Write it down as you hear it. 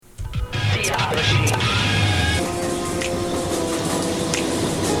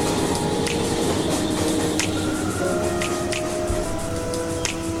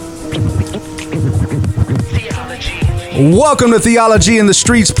Welcome to Theology in the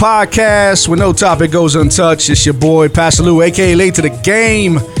Streets podcast, where no topic goes untouched. It's your boy, Pastor Lou, a.k.a. Late to the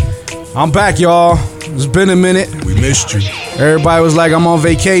Game. I'm back, y'all. It's been a minute. We missed you. Everybody was like, I'm on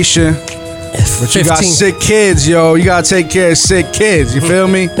vacation. But you got sick kids, yo. You got to take care of sick kids. You feel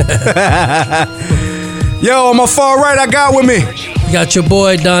me? Yo, on my far right, I got with me. You got your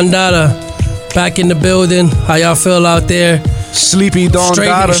boy, Don Dada, back in the building. How y'all feel out there? Sleepy Don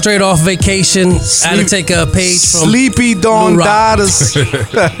Dada. Straight off vacation. Had to take a page from Sleepy Don Dadas.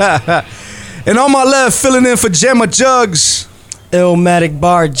 And on my left, filling in for Gemma Jugs. Illmatic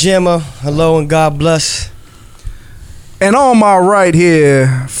Bar Gemma. Hello and God bless. And on my right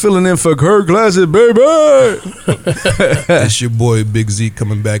here, filling in for Kirk Classic, baby. That's your boy, Big Z,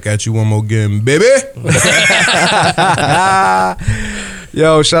 coming back at you one more again, baby.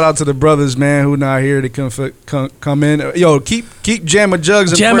 Yo, shout out to the brothers, man, who not here to come in. Yo, keep Jamma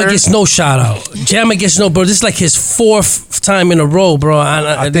Jugs in Jamma prayer. gets no shout out. Jamma gets no, bro. This is like his fourth time in a row, bro.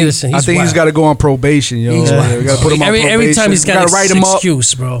 I think he's got to go on probation, yo. We got to put him on probation. Every time he's got an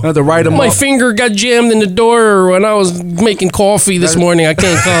excuse, bro. Got to write him My up. finger got jammed in the door when I was making coffee this morning. I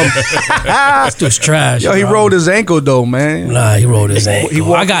can't come. This dude's trash. Yo, he rolled his ankle though, man. Nah, he rolled his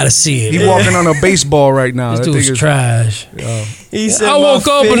ankle. I gotta see it. He walking on a baseball right now. This dude's trash. He said I woke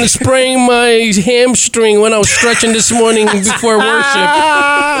up and sprained my hamstring when I was stretching this morning before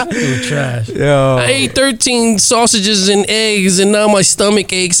worship. Dude, trash. Yo. I ate 13 sausages and eggs, and now my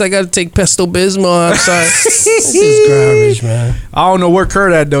stomach aches. I got to take Pesto-Bismol outside. This is garbage, man. I don't know where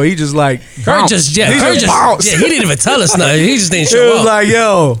Kurt at though. He just like Kurt just bounced. He didn't even tell us nothing. He just didn't show It was up. like,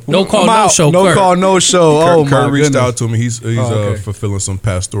 yo, No call, no show. No Kurt. call, no show. Kurt reached goodness. out to me. He's okay. fulfilling some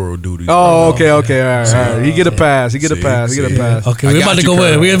pastoral duties. Oh, okay. All right. He get a pass. He get a pass. Okay, we're about to go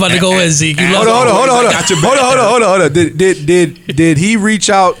in. We're about to go in, Zeke. Hold on. Did he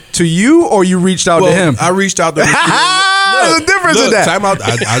reach out to you or you reached out to him? I reached out to him. There's a difference in that. Time out.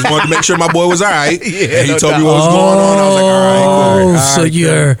 I just wanted to make sure my boy was all right. Yeah, and he told me what was going on. I was like, all right, cool. So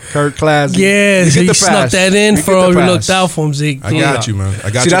you're Kurt Classic. Yeah, so you snuck that in for we we looked out for him, Zeke. I got you, man. I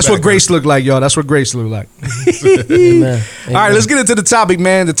got See, you. that's what grace looked like, y'all. That's what grace looked like. Amen. All right, let's get into the topic,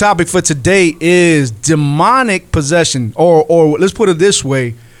 man. The topic for today is demonic possession, or let's put it this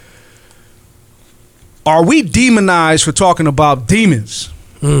way. Are we demonized for talking about demons?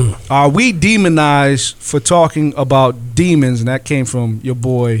 Are we demonized for talking about demons? And that came from your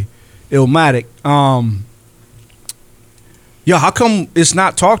boy, Illmatic. How come it's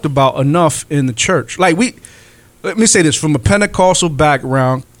not talked about enough in the church? Let me say this, from a Pentecostal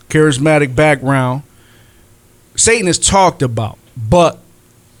background, charismatic background, Satan is talked about, but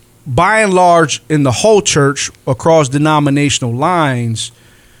by and large, in the whole church, across denominational lines,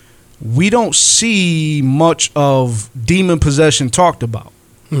 we don't see much of demon possession talked about.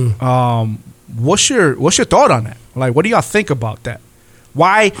 What's your thought on that? Like, what do y'all think about that?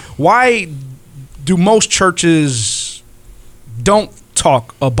 Why do most churches don't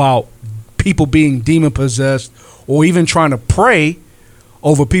talk about people being demon possessed, or even trying to pray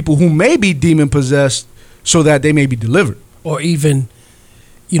over people who may be demon possessed so that they may be delivered? Or even,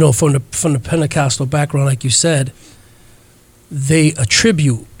 from the Pentecostal background, like you said, they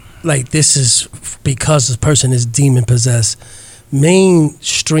attribute like this is because the person is demon possessed.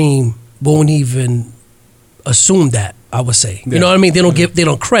 Mainstream won't even assume that, I would say. You know what I mean? They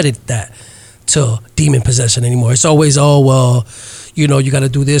don't credit that to demon possession anymore. It's always, you got to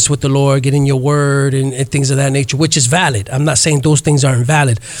do this with the Lord, get in your word and things of that nature, which is valid. I'm not saying those things aren't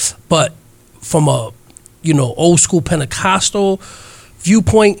valid, but from a, old school Pentecostal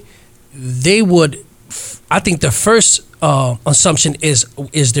viewpoint, they would, I think the first assumption is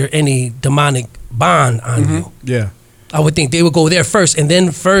there any demonic bond on you? Yeah. I would think they would go there first, and then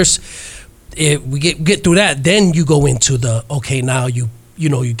if we get through that, then you go into the now you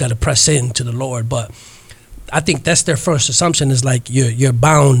got to press into the Lord. But I think that's their first assumption is like you're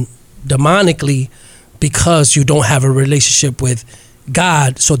bound demonically because you don't have a relationship with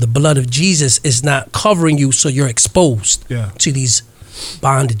God, so the blood of Jesus is not covering you, so you're exposed to these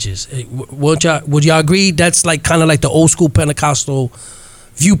bondages. Would y'all agree that's like kind of like the old school Pentecostal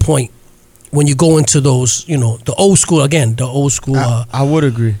viewpoint? When you go into those, the old school, I would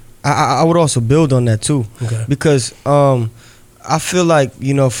agree. I would also build on that too. Okay. Because I feel like,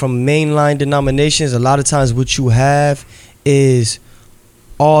 from mainline denominations, a lot of times what you have is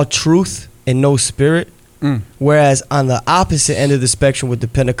all truth and no spirit. Whereas on the opposite end of the spectrum with the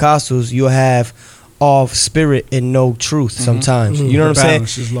Pentecostals, you'll have all spirit and no truth sometimes. You know what I'm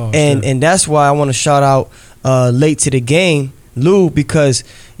saying? Lost, and that's why I want to shout out Late to the Game, Lou, because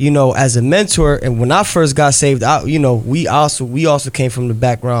as a mentor, and when I first got saved, we also came from the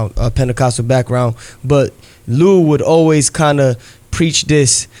background, Pentecostal background, but Lou would always kind of preach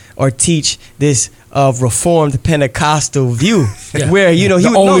this or teach this Reformed Pentecostal view, where he the would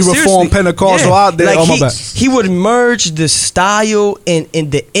only seriously. Reformed Pentecostal out there. Like Oh, my bad. he would merge the style and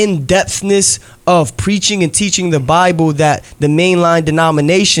the in-depthness of preaching and teaching the Bible that the mainline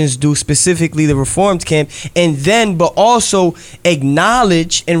denominations do, specifically the Reformed camp, and then but also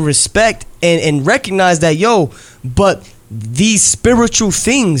acknowledge and respect and recognize that but these spiritual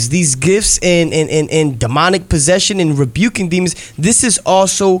things, these gifts and demonic possession and rebuking demons, this is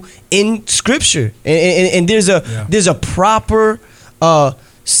also in Scripture, and there's a proper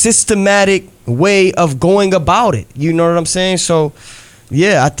systematic way of going about it. You know what I'm saying? So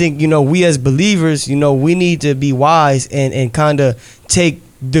yeah, I think we as believers, we need to be wise and kind of take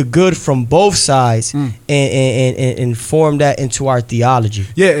the good from both sides and form that into our theology.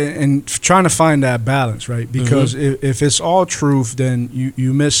 Yeah, and trying to find that balance, right? Because if it's all truth, then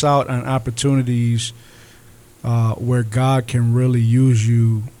you miss out on opportunities where God can really use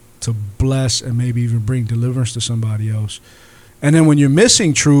you to bless and maybe even bring deliverance to somebody else. And then when you're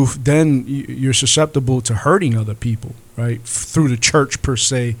missing truth, then you're susceptible to hurting other people, right? Through the church per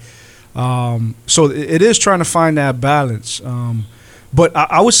se. So it is trying to find that balance. But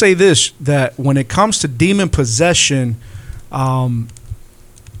I would say this, that when it comes to demon possession,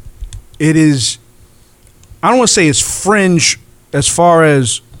 it is, I don't want to say it's fringe as far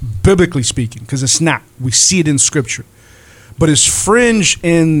as biblically speaking, because it's not. We see it in Scripture. But it's fringe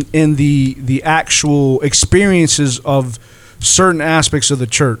in the actual experiences of certain aspects of the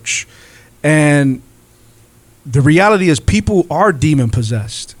church. And the reality is people are demon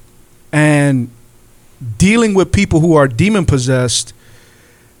possessed. And dealing with people who are demon possessed,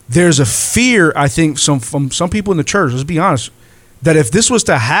 there's a fear, I think, from some people in the church, let's be honest, that if this was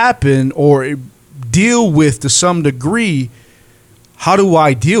to happen or deal with to some degree, how do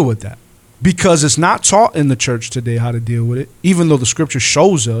I deal with that? Because it's not taught in the church today how to deal with it, even though the Scripture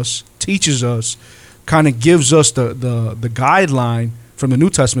shows us, teaches us, kind of gives us the guideline from the New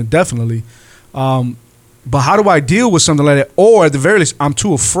Testament, definitely. But how do I deal with something like that? Or at the very least, I'm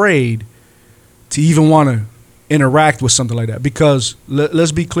too afraid to even want to interact with something like that, because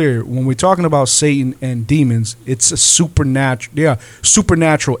let's be clear, when we're talking about Satan and demons, it's a supernatural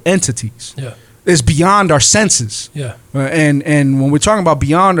entities. Yeah, it's beyond our senses. Yeah, and when we're talking about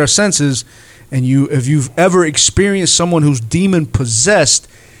beyond our senses, and if you've ever experienced someone who's demon possessed,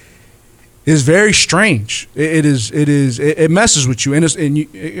 it's very strange. It messes with you, and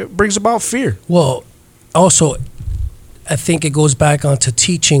it brings about fear. Well, also, I think it goes back onto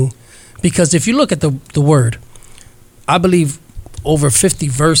teaching, because if you look at the word, I believe over 50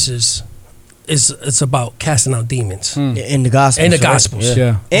 verses it's about casting out demons in the Gospels. In the right? Gospels,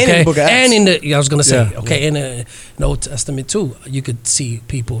 Yeah. And in the Book of Acts. And in the, I was gonna say, Yeah. okay, in the Old Testament too, you could see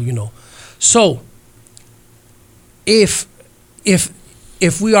people, So, if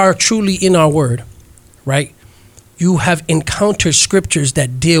we are truly in our word, right? You have encountered scriptures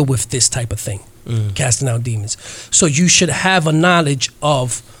that deal with this type of thing, casting out demons. So you should have a knowledge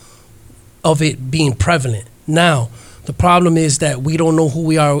of it being prevalent. Now, the problem is that we don't know who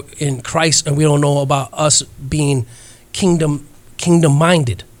we are in Christ, and we don't know about us being kingdom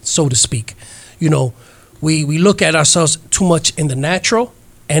minded, so to speak. We look at ourselves too much in the natural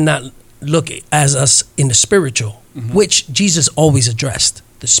and not look as us in the spiritual, which Jesus always addressed.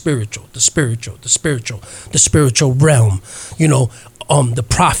 The spiritual realm, the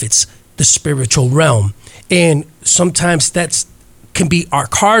prophets, the spiritual realm. And sometimes that's can be our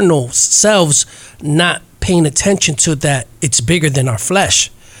carnal selves not paying attention to that it's bigger than our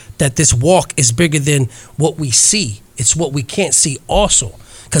flesh, that this walk is bigger than what we see. It's what we can't see also.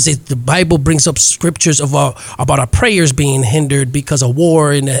 Because the Bible brings up scriptures about our prayers being hindered because of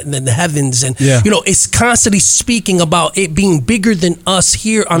war in the heavens, and it's constantly speaking about it being bigger than us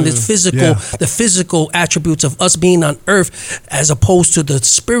here on this physical, the physical attributes of us being on earth, as opposed to the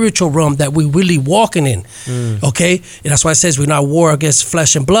spiritual realm that we really walking in. Okay, and that's why it says we're not war against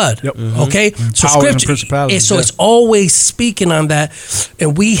flesh and blood. Yep. Okay, so Powers and scripture, principalities, so it's always speaking on that,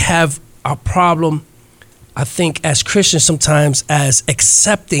 and we have a problem, I think, as Christians sometimes, as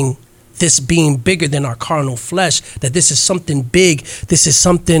accepting this being bigger than our carnal flesh, that this is something big, this is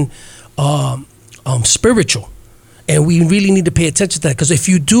something spiritual. And we really need to pay attention to that, because if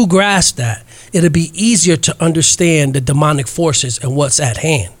you do grasp that, it'll be easier to understand the demonic forces and what's at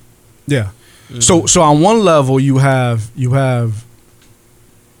hand. Yeah. So on one level, you have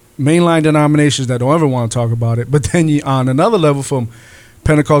mainline denominations that don't ever want to talk about it, but then on another level, from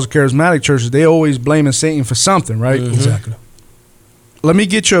Pentecostal charismatic churches, they always blaming Satan for something, right? Exactly. Let me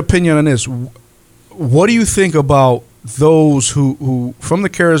get your opinion on this. What do you think about those who from the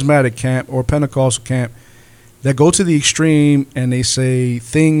charismatic camp or Pentecostal camp that go to the extreme and they say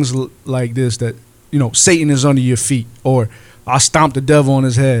things like this, that, you know, Satan is under your feet, or I stomped the devil on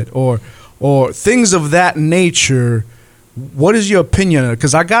his head, or things of that nature. What is your opinion on it?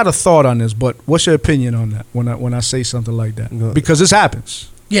 Because I got a thought on this, but what's your opinion on that when I say something like that? Because this happens.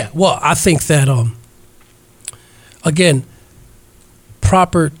 Yeah, well, I think that again,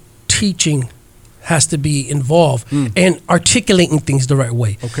 proper teaching has to be involved and articulating things the right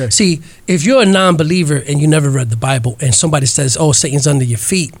way. Okay. See, if you're a non-believer and you never read the Bible and somebody says, "Oh, Satan's under your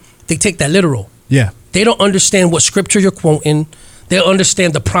feet," they take that literal. Yeah. They don't understand what scripture you're quoting. They don't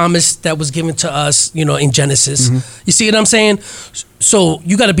understand the promise that was given to us, you know, in Genesis. You see what I'm saying? So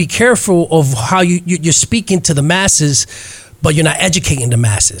you got to be careful of how you're speaking to the masses, but you're not educating the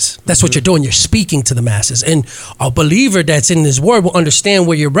masses. That's what you're doing. You're speaking to the masses. And a believer that's in his word will understand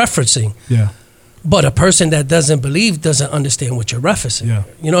where you're referencing. Yeah. But a person that doesn't believe doesn't understand what you're referencing. Yeah.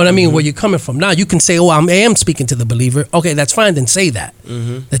 You know what I mean? Where you're coming from. Now, you can say, "Oh, I am speaking to the believer." Okay, that's fine. Then say that,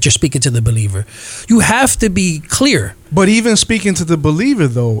 that you're speaking to the believer. You have to be clear. But even speaking to the believer,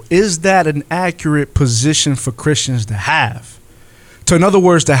 though, is that an accurate position for Christians to have? So, in other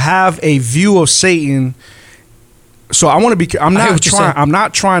words, to have a view of Satan. So I want to be. I'm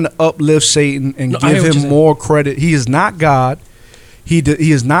not trying to uplift Satan and give him more credit. He is not God. He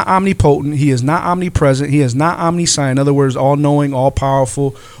is not omnipotent. He is not omnipresent. He is not omniscient. In other words, all-knowing,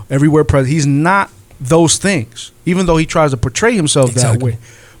 all-powerful, everywhere present. He's not those things, even though he tries to portray himself that way.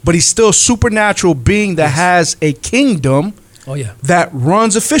 But he's still a supernatural being that has a kingdom that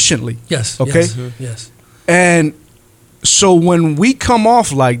runs efficiently. Yes. Okay? Yes. And so when we come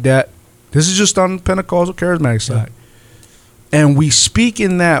off like that, this is just on the Pentecostal charismatic side, and we speak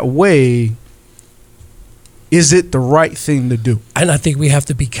in that way, is it the right thing to do? And I think we have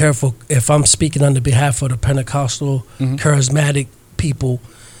to be careful. If I'm speaking on the behalf of the Pentecostal charismatic people,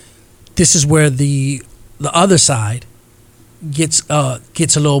 this is where the other side gets a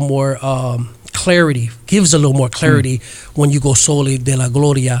little more clarity, gives a little more clarity when you go solely de la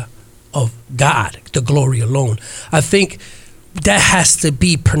gloria of God, the glory alone. I think that has to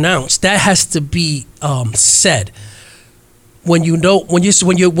be pronounced. That has to be said. When you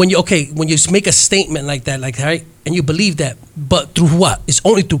make a statement like that, right, and you believe that, but through what? It's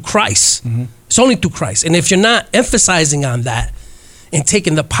only through Christ. It's only through Christ. And if you're not emphasizing on that and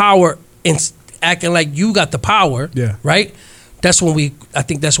taking the power and acting like you got the power, right? I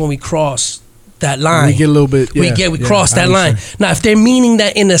think that's when we cross that line. We get a little bit. We cross that line. Now, if they're meaning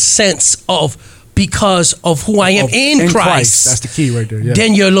that in a sense of because of who I am in Christ, that's the key right there. Yeah.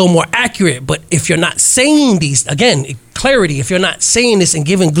 Then you're a little more accurate. But if you're not saying these, again, clarity, if you're not saying this and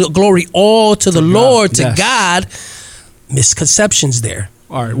giving glory all to the Lord, to God, misconceptions there.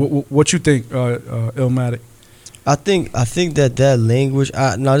 All right, what you think, Illmatic? I think that language.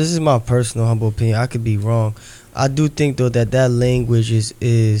 Now, this is my personal humble opinion. I could be wrong. I do think though that language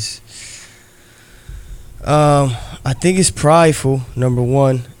is. I think it's prideful. Number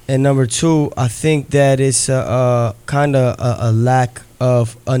one. And number two, I think that it's kind of a lack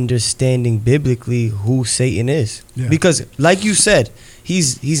of understanding biblically who Satan is. Yeah. Because, like you said,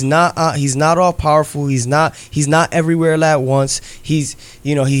 he's not all powerful. He's not everywhere at once. He's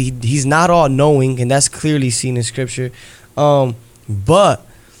not all knowing, and that's clearly seen in Scripture. But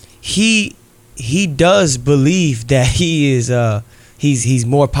he does believe that he is he's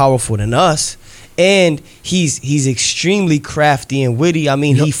more powerful than us. And he's extremely crafty and witty. I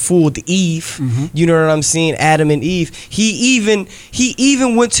mean, he fooled Eve. You know what I'm saying? Adam and Eve. He even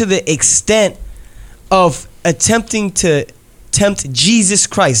went to the extent of attempting to tempt Jesus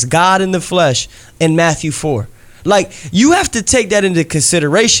Christ, God in the flesh, in Matthew 4. Like, you have to take that into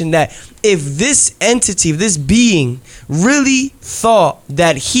consideration, that if this entity, if this being really thought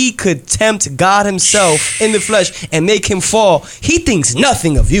that he could tempt God himself in the flesh and make him fall, he thinks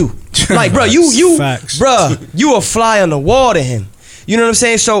nothing of you. Like, bro, you a fly on the wall to him. You know what I'm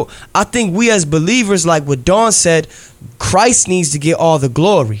saying? So I think we as believers, like what Dawn said, Christ needs to get all the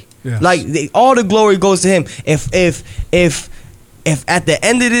glory. Yes. Like, all the glory goes to him. If at the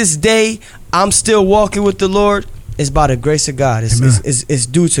end of this day I'm still walking with the Lord, it's by the grace of God. It's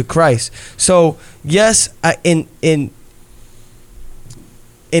due to Christ. So yes, in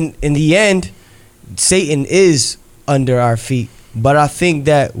the end, Satan is under our feet. But I think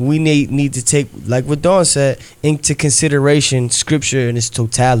that we need to take, like what Dawn said, into consideration Scripture in its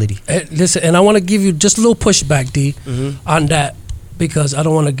totality. Listen, and I want to give you just a little pushback, D, on that, because I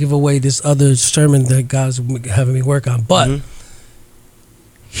don't want to give away this other sermon that God's having me work on. But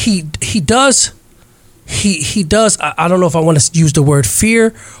he does. I don't know if I want to use the word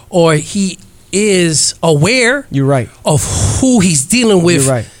fear, or he is aware. You're right. Of who he's dealing with.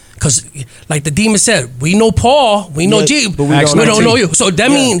 You're right. Because, like the demon said, we know Paul, we know Yeah, Jesus, but we we don't don't know know you. So that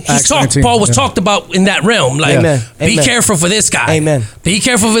means Acts he's 19, Paul was yeah. talked about in that realm. Like, Amen. be Amen. careful for this guy. Amen. Be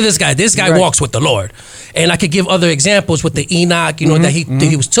careful for this guy. This guy Right. walks with the Lord. And I could give other examples with the Enoch, you know, that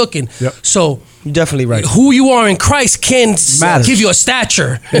he was taken. Yep. So You're definitely right. who you are in Christ can Matters. give you a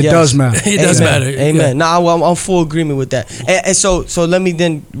stature. It Yes. does matter. It does Amen. matter. Amen. No, I'm full agreement with that. And so let me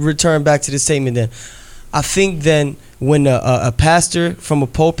then return back to the statement. Then, I think then when a pastor from a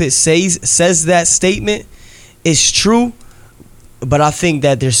pulpit says that statement, it's true. But I think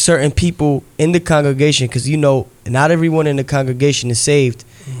that there's certain people in the congregation, because not everyone in the congregation is saved.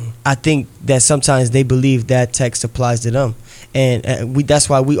 I think that sometimes they believe that text applies to them, and that's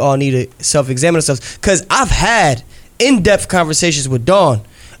why we all need to self-examine ourselves. Because I've had in-depth conversations with Dawn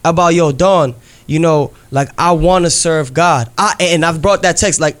about, Dawn, like I want to serve God. And I've brought that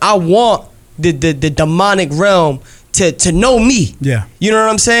text, like I want the demonic realm to know me. Yeah. You know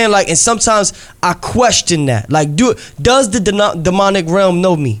what I'm saying? Like, and sometimes I question that. Like, does the demonic realm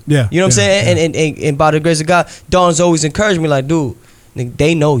know me? Yeah. You know what I'm Yeah. saying? And by the grace of God, Dawn's always encouraged me, like, dude,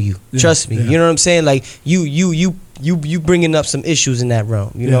 they know you. Yeah. Trust me. Yeah. You know what I'm saying? Like, you bringing up some issues in that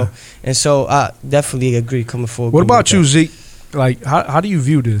realm, you know? And so I definitely agree coming forward. What about you, Zeke? Like, how do you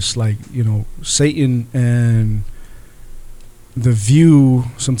view this? Like, Satan and the view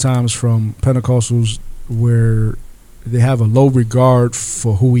sometimes from Pentecostals where they have a low regard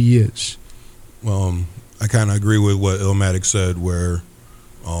for who he is. I kind of agree with what Illmatic said, where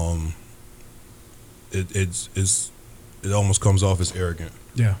it almost comes off as arrogant.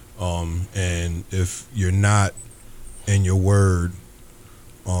 Yeah. And if you're not in your word,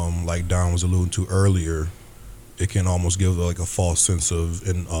 like Don was alluding to earlier, it can almost give like a false sense of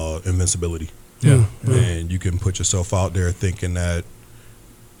invincibility. Yeah. And you can put yourself out there thinking that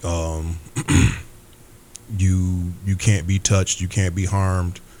you can't be touched, you can't be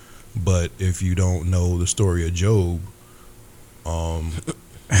harmed. But if you don't know the story of Job,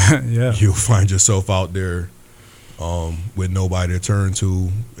 Yeah. you'll find yourself out there with nobody to turn to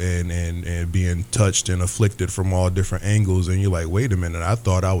and being touched and afflicted from all different angles. And you're like, wait a minute, I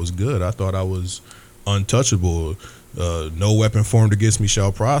thought I was good. I thought I was untouchable. No weapon formed against me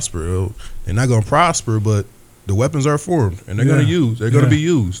shall prosper. They're not going to prosper, but the weapons are formed and they're going to be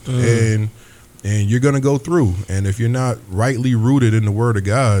used. And you're going to go through. And if you're not rightly rooted in the word of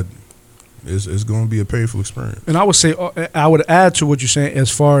God, it's going to be a painful experience. And I would say, I would add to what you're saying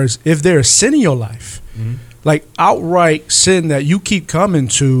as far as if there's sin in your life, like outright sin that you keep coming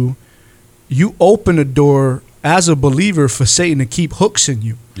to, you open the door as a believer for Satan to keep hooks in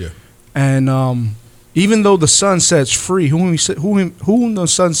you. Yeah. And even though the Son sets free, whom the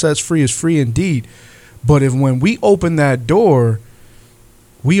Son sets free is free indeed. But when we open that door,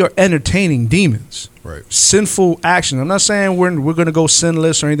 we are entertaining demons. Right. Sinful action. I'm not saying we're going to go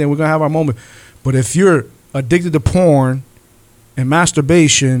sinless or anything. We're going to have our moment. But if you're addicted to porn and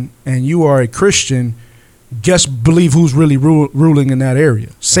masturbation and you are a Christian, believe who's really ruling in that area.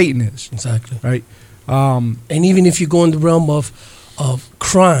 Satan is. Exactly. Right? And even if you go in the realm of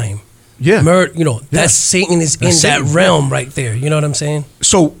crime, Yeah. murder, that's Satan is That's in that Satan, realm right there. You know what I'm saying?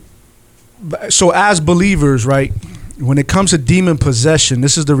 So as believers, right, when it comes to demon possession,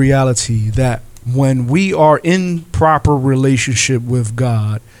 this is the reality that when we are in proper relationship with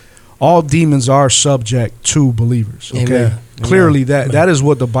God, all demons are subject to believers. Okay, Amen. clearly that is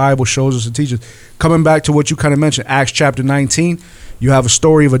what the Bible shows us and teaches. Coming back to what you kind of mentioned, Acts chapter 19, you have a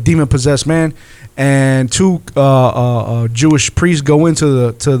story of a demon possessed man, and two Jewish priests go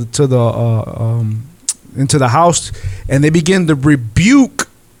into the house, and they begin to rebuke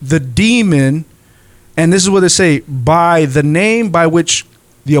the demon. And this is what they say: by the name by which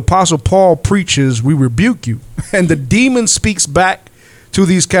the Apostle Paul preaches, we rebuke you. And the demon speaks back to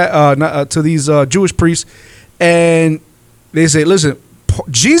these Jewish priests, and they say, "Listen,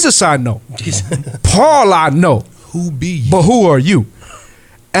 Jesus I know, Paul I know, Who be you? but who are you?"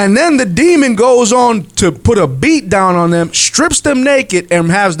 And then the demon goes on to put a beat down on them, strips them naked,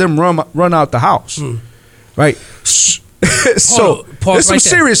 and has them run out the house. Right? So there's some right there.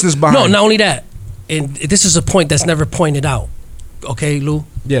 seriousness behind No, it. not only that. And this is a point that's never pointed out. Okay, Lou?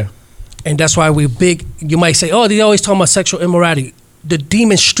 Yeah. And that's why we're big. You might say, oh, they always talk about sexual immorality. The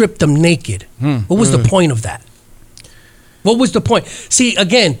demon stripped them naked. What was the point of that? What was the point? See,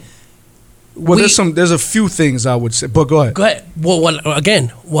 again. Well, there's a few things I would say, but go ahead. Go ahead. Well,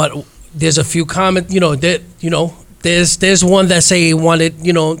 there's a few comments, there's one that say he wanted,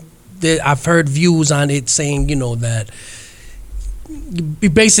 I've heard views on it saying, that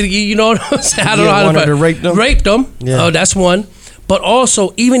basically, you know what I'm saying? I don't know how wanted to rape them. Rape them. Yeah. Oh, that's one. But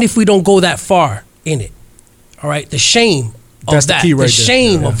also, even if we don't go that far in it, all right, the shame That's the key right there.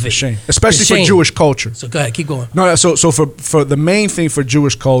 Shame of it. Shame, especially The for shame. Jewish culture. So go ahead, keep going. No, so for the main thing for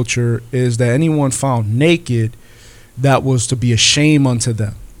Jewish culture is that anyone found naked, that was to be a shame unto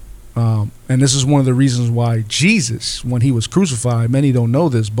them. And this is one of the reasons why Jesus, when he was crucified, many don't know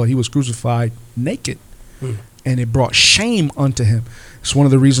this, but he was crucified naked. And it brought shame unto him. It's one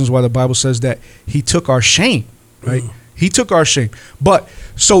of the reasons why the Bible says that he took our shame, right? He took our shame. But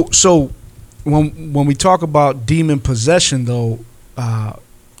so when we talk about demon possession, though,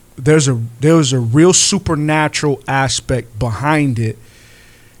 there's a real supernatural aspect behind it.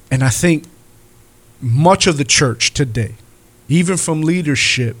 And I think much of the church today, even from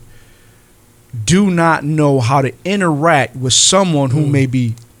leadership, do not know how to interact with someone who may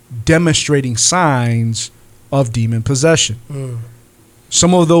be demonstrating signs of demon possession.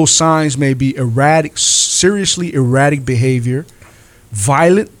 Some of those signs may be seriously erratic behavior,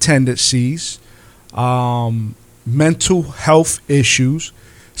 violent tendencies, mental health issues.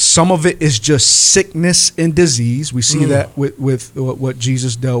 Some of it is just sickness and disease. We see that with what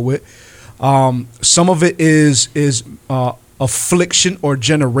Jesus dealt with. Some of it is affliction or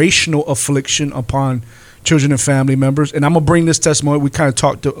generational affliction upon children and family members. And I'm gonna bring this testimony. We kind of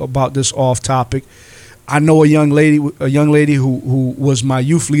talked about this off topic. I know a young lady who was my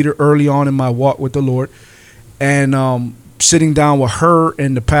youth leader early on in my walk with the Lord, and sitting down with her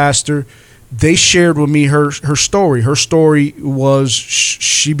and the pastor, they shared with me her story. Her story was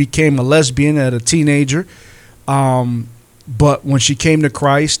she became a lesbian at a teenager, but when she came to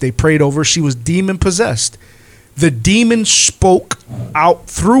Christ, they prayed over her. She was demon possessed. The demon spoke out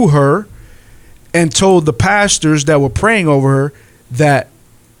through her and told the pastors that were praying over her that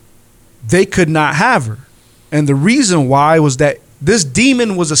they could not have her. And the reason why was that this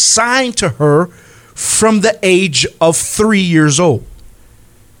demon was assigned to her from the age of 3 years old.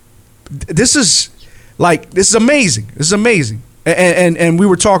 This is amazing. This is amazing. And we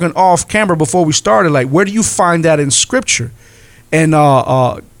were talking off camera before we started, like, where do you find that in scripture? And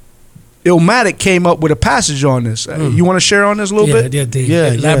Illmatic came up with a passage on this. You want to share on this a little bit?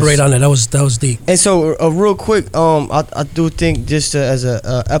 Yeah, elaborate on it. That was deep. And so, real quick, I do think just as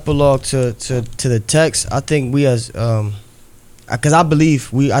a epilogue to the text, I think we as because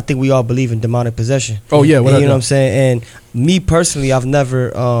I think we all believe in demonic possession. Oh yeah, you know what I'm saying. And me personally, I've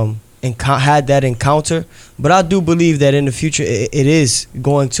never had that encounter, but I do believe that in the future it is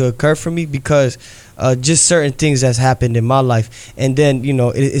going to occur for me because just certain things that's happened in my life, and then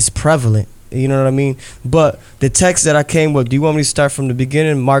it's prevalent. You know what I mean? But the text that I came with, do you want me to start from the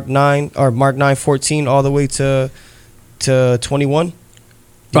beginning, Mark 9:14 all the way to 21?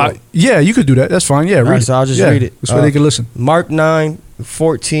 Yeah, you could do that. That's fine. Yeah, read it. So I'll just read it. That's where they can listen. Mark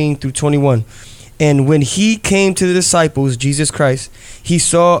 9:14 through 21. And when he came to the disciples, Jesus Christ, he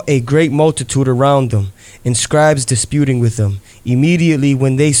saw a great multitude around them, and scribes disputing with them. Immediately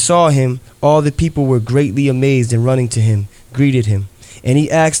when they saw him, all the people were greatly amazed, and running to him, greeted him. And he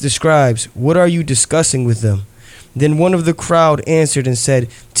asked the scribes, "What are you discussing with them?" Then one of the crowd answered and said,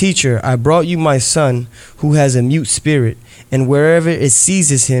 "Teacher, I brought you my son, who has a mute spirit, and wherever it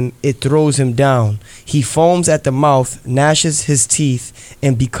seizes him, it throws him down. He foams at the mouth, gnashes his teeth,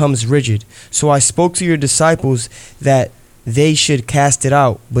 and becomes rigid. So I spoke to your disciples that they should cast it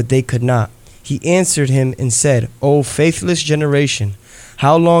out, but they could not." He answered him and said, "O faithless generation,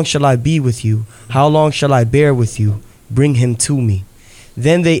 how long shall I be with you? How long shall I bear with you? Bring him to me."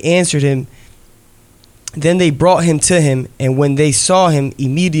 Then they brought him to him, and when they saw him,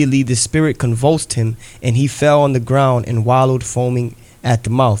 immediately the spirit convulsed him, and he fell on the ground and wallowed, foaming at the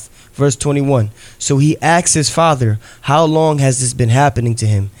mouth. Verse 21. So he asked his father, "How long has this been happening to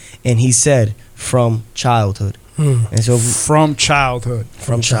him?" And he said, "From childhood." And so from childhood.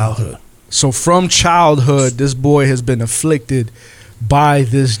 So from childhood, this boy has been afflicted by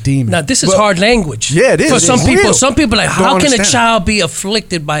this demon. Now this is hard language. Yeah, it is. For some It's people, real. some people are like, how can a understand. child be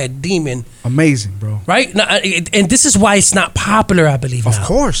afflicted by a demon? Amazing, bro. Right? Now, and this is why it's not popular, I believe. Of now.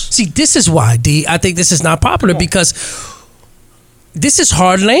 course. See, this is why, D. I think this is not popular because this is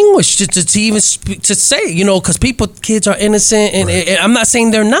hard language to even to say. Because kids are innocent, and I'm not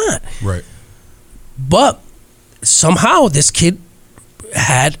saying they're not. Right. But somehow this kid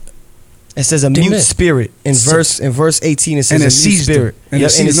had. It says a mute spirit. In verse 18, it says And a it mute seized spirit. him.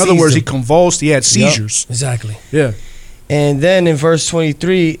 And in other words, he convulsed. He had seizures. Exactly. Yeah. And then in verse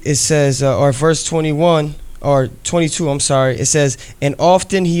 23, it says, or verse 21, or 22, I'm sorry, it says, "And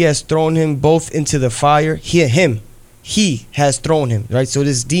often he has thrown him both into the fire," him, he has thrown him, right? So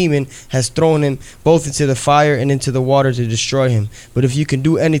this demon has thrown him both into the fire and into the water to destroy him. But if you can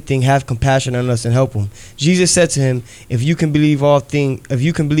do anything, have compassion on us and help him. Jesus said to him, if you can believe all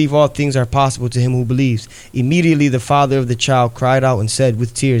things are possible to him who believes. Immediately the father of the child cried out and said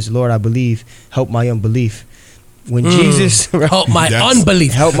with tears, Lord, I believe, help my unbelief. When Jesus help my That's-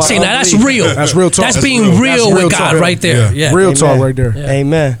 unbelief. help my See, now that's unbelief. real. That's real talk. That's That's being real. real That's with real God talk. right there. Yeah. Yeah. Real Amen. talk right there. Yeah.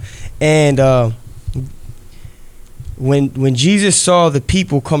 Amen. And when Jesus saw the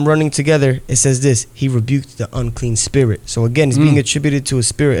people come running together, it says this, he rebuked the unclean spirit. So again, it's being attributed to a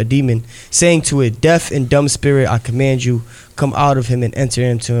spirit, a demon, saying to it, deaf and dumb spirit, I command you, come out of him and enter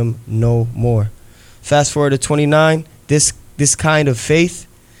into him no more. Fast forward to 29, this kind of faith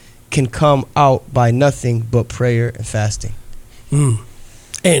can come out by nothing but prayer and fasting.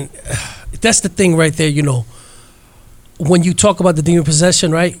 And that's the thing right there, you know. When you talk about the demon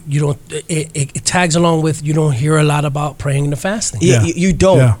possession, right? You don't. It tags along with you don't hear a lot about praying and fasting. Yeah, you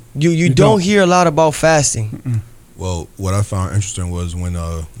don't. Yeah. You don't hear a lot about fasting. Well, what I found interesting was when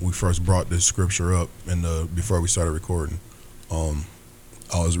we first brought this scripture up before we started recording,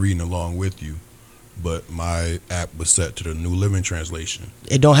 I was reading along with you, but my app was set to the New Living Translation.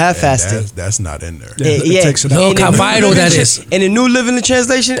 It don't have And fasting. that's not in there. It takes it out. Look In how the New vital Living that Tra- is. In the New Living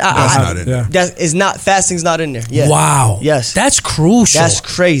Translation, That's not in there. Yeah. that is not fasting's not in there. Yeah. Wow. Yes. That's crucial. That's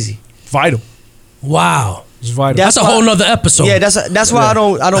crazy. Vital. wow. It's vital. That's a why- whole nother episode. Yeah, that's why I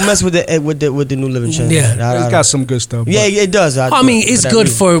don't mess with the New Living Translation. Yeah. It's got some good stuff. Yeah, it does. I mean, it's good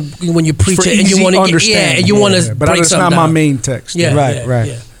for when you preach for it and you easy want to understanding. and you want to but break that's something not my down. main text. Yeah, Right, yeah, right.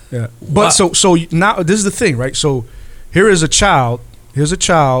 yeah. Yeah. But Wow. so now this is the thing, right? So here is a child. Here's a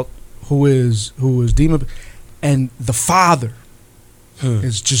child who is demon, and the father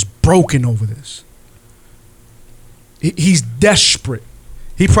is just broken over this. He's desperate.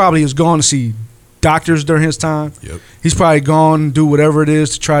 He probably has gone to see doctors during his time. Yep. He's probably gone and do whatever it is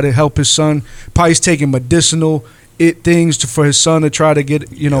to try to help his son. Probably he's taking medicinal things for his son to try to get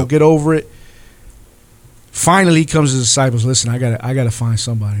get over it. Finally, he comes to his disciples. Listen, I gotta find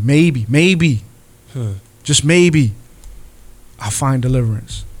somebody. Maybe, just maybe, I'll find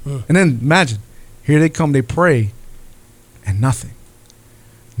deliverance. And then imagine, here they come. They pray, and nothing.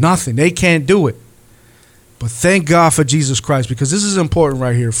 They can't do it. But thank God for Jesus Christ, because this is important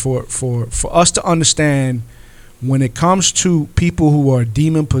right here for us to understand when it comes to people who are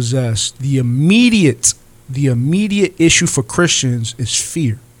demon possessed. The immediate issue for Christians is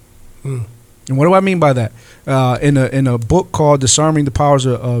fear. And what do I mean by that? In a book called Disarming the Powers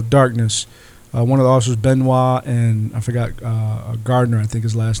of Darkness, one of the authors, Benoit, and I forgot Gardner, I think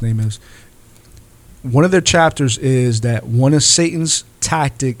his last name is. One of their chapters is that one of Satan's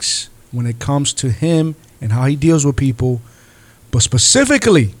tactics when it comes to him and how he deals with people, but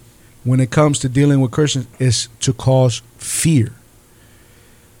specifically when it comes to dealing with Christians, is to cause fear.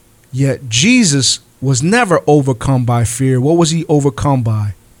 Yet Jesus was never overcome by fear. What was he overcome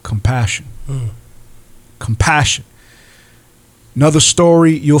by? Compassion. Compassion. Another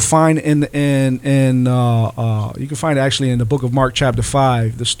story you'll find you can find it actually in the book of Mark chapter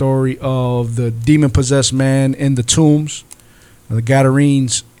 5, the story of the demon-possessed man in the tombs, the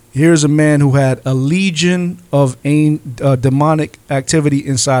Gadarenes. Here's a man who had a legion of demonic activity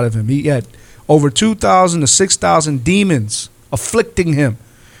inside of him. He had over 2,000 to 6,000 demons afflicting him.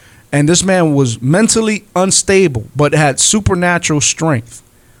 And this man was mentally unstable, but had supernatural strength.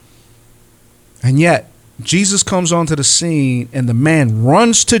 And yet, Jesus comes onto the scene, and the man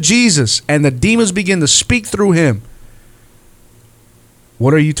runs to Jesus, and the demons begin to speak through him.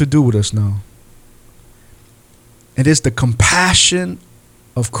 What are you to do with us now? It is the compassion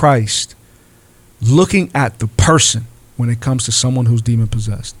of Christ looking at the person when it comes to someone who's demon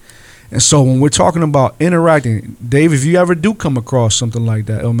possessed. And so when we're talking about interacting, Dave, if you ever do come across something like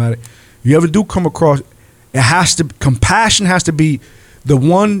that, Illmatic, you ever do come across, compassion has to be the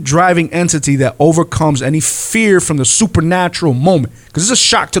one driving entity that overcomes any fear from the supernatural moment, because it's a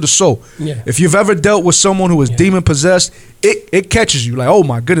shock to the soul. Yeah. If you've ever dealt with someone who is demon possessed, it catches you like, oh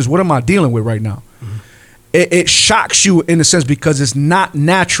my goodness, what am I dealing with right now? It shocks you in a sense because it's not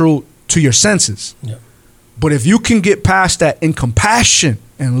natural to your senses. Yeah. But if you can get past that in compassion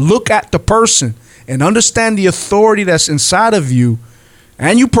and look at the person and understand the authority that's inside of you,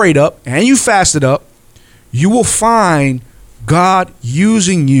 and you prayed up and you fasted up, you will find God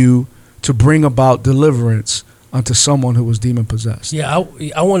using you to bring about deliverance unto someone who was demon possessed. Yeah,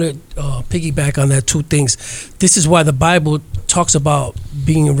 I want to piggyback on that two things. This is why the Bible talks about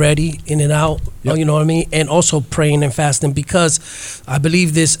being ready in and out. Yep. You know what I mean, and also praying and fasting, because I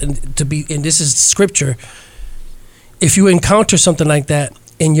believe this and this is scripture. If you encounter something like that,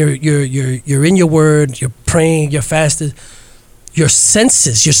 and you're in your word, you're praying, you're fasting, your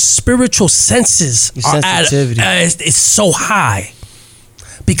senses, your spiritual senses Your are sensitivity. it's so high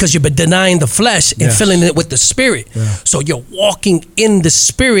because you've been denying the flesh and Yes. filling it with the spirit. Yeah. So you're walking in the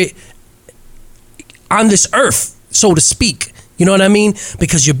spirit on this earth, so to speak. You know what I mean?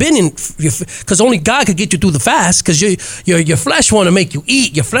 Because you've been in, because only God could get you through the fast. Because your flesh want to make you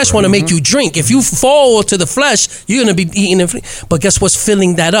eat. Your flesh want to make you drink. If you fall to the flesh, you're gonna be eating. But guess what's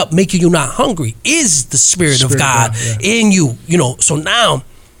filling that up, making you not hungry, is the Spirit of God in you. You know. So now,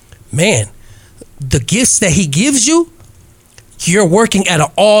 man, the gifts that He gives you, you're working at an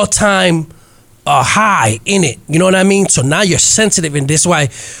all-time high in it. You know what I mean? So now you're sensitive, and this is why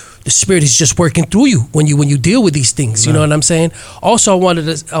the Spirit is just working through you when you deal with these things. You know what I'm saying? Also, I wanted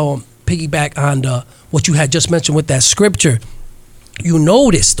to piggyback on what you had just mentioned with that scripture. You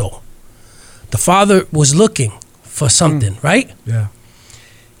notice, though, the Father was looking for something, right? Yeah.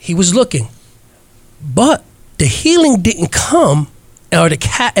 He was looking, but the healing didn't come, or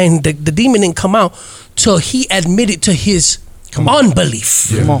the demon didn't come out till he admitted to his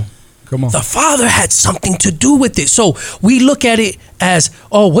unbelief. Come on. The Father had something to do with it. So we look at it as,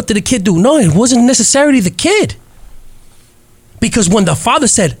 oh, what did the kid do? No, it wasn't necessarily the kid. Because when the Father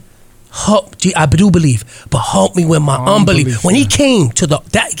said, I do believe, but help me with my unbelief. When He came to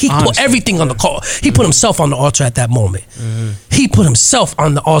He put everything on the call. He put Himself on the altar at that moment. He put Himself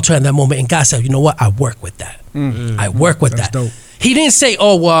on the altar at that moment, and God said, you know what? I work with that. I work with that. Dope. He didn't say,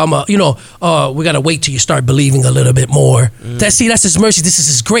 "Oh, well, we gotta wait till you start believing a little bit more." That's His mercy. This is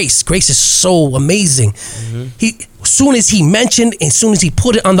His grace. Grace is so amazing. As soon as He mentioned, as soon as He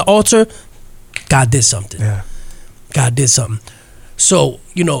put it on the altar, God did something. Yeah. God did something. So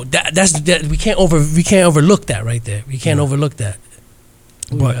that's we can't overlook that right there. We can't overlook that.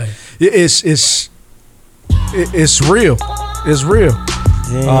 But it's real. It's real.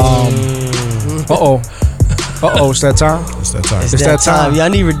 It's that time. It's that time. It's that time. Yeah, I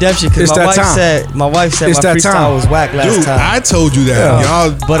need redemption because It's my that wife time. said my It's that freestyle time. was whack last Dude, time. I told you that.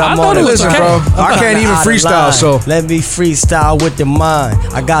 Y'all, But I'm I thought on it was Listen, okay. bro. I I'm can't even out of freestyle, line. so Let me freestyle with the mind.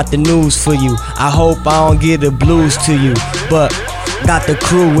 I got the news for you. I hope I don't get the blues to you, but got the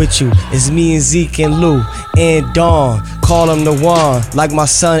crew with you. It's me and Zeke and Lou and Dawn. Call him the one, like my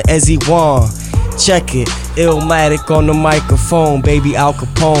son Ezzy Wan. Check it, Illmatic on the microphone, baby Al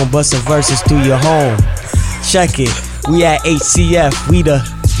Capone, busting verses through your home. Check it, we at HCF, we the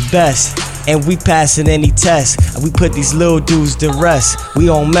best, and we passing any test. We put these little dudes to rest. We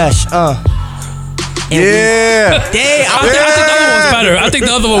on mesh, yeah. Damn, I think the other one was better. I think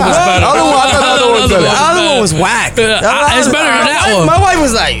the other one was better. I thought the other one was better. The other one was whack. It's better than that one. My wife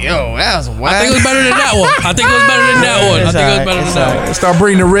was like, yo, that was whack. I think it was better than that one. I think it was better than that one. I think it was better than that one. Start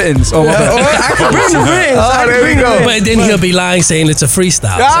bringing the writtens. Oh, I can bring the rings. Oh, there we go. But then he'll be lying saying it's a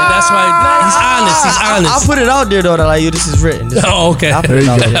freestyle. So that's why he's honest. He's honest. I'll put it out there though, that like, yo, this is written. Oh, okay. I'll put it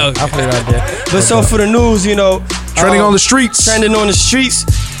There out you there. go. I'll put it out there. But so for the news, Trending on the streets. Trending on the streets.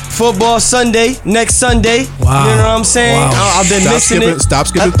 Football Sunday, next Sunday. Wow. You know what I'm saying? Wow. I've been missing it. Stop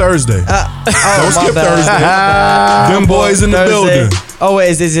skipping Thursday. Oh, Don't my skip bad. Thursday. Them boys in the Thursday. building. Oh,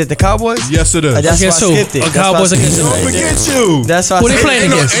 wait, is it the Cowboys? Yes, it is. That's why I Against who? skipped it. That's why I Cowboys skipped against it. who? Don't forget you. That's why I Who they skipped playing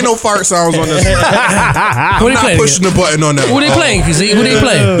Ain't against? no fart sounds on this. Who they I'm not playing pushing the button on that. Who they playing? Who they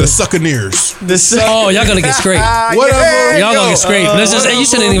playing? The Succaneers. it. Oh, y'all gonna get scraped. Whatever. Y'all gonna get scraped. Let's just. You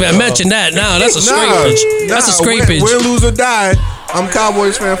shouldn't even mention that. Now that's a scrapage. That's a scrapage. Win, lose, or die. I'm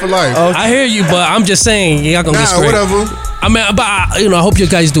Cowboys fan for life. I hear you, but I'm just saying y'all gonna get Nah, scraped. whatever. I mean, but I hope you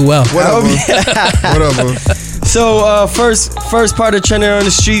guys do well. Whatever. Whatever. So first part of Trending on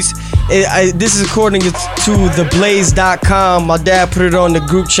the Streets, this is according to theblaze.com. My dad put it on the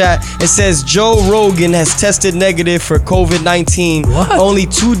group chat. It says Joe Rogan has tested negative for COVID-19 What? only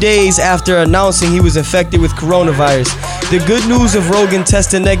 2 days after announcing he was infected with coronavirus. The good news of Rogan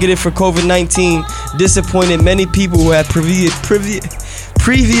testing negative for COVID-19 disappointed many people who had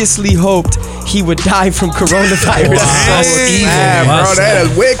previously hoped he would die from coronavirus. Wow, that's evil. Man, bro, That's- that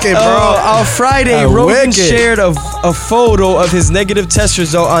is wicked, bro. On Friday, That's Rogan wicked. shared a photo of his negative test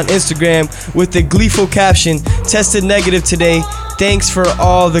result on Instagram with the gleeful caption, "Tested negative today. Thanks for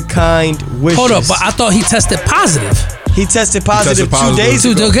all the kind wishes." Hold up, but I thought he tested positive. He tested positive 2 days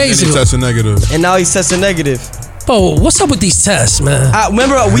Two ago, days And he ago. tested negative. and now he's testing negative. Bro, what's up with these tests, man?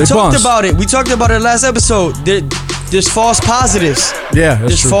 Remember, we They talked bust. about it. We talked about it last episode. There's false positives. Yeah, that's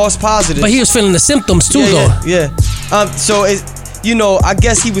There's true. false positives. But he was feeling the symptoms too, though. Yeah. So I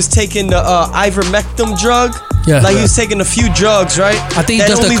guess he was taking the ivermectin drug. Yeah. Like he was taking a few drugs, right? I think he that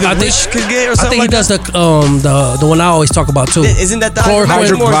does only the. the I rich think, could get, or I something think he like does that. the one I always talk about too. Isn't that the Chloroquine.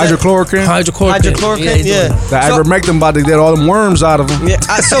 ivermectin? Or is that- Hydrochloroquine. Hydrochloroquine. Hydrochloroquine, he's doing yeah. that. The So- ivermectin about to get all them worms out of them. Yeah,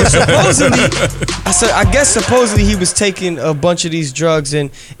 so supposedly, I guess supposedly he was taking a bunch of these drugs, and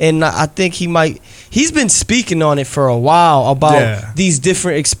I think he's been speaking on it for a while about Yeah. these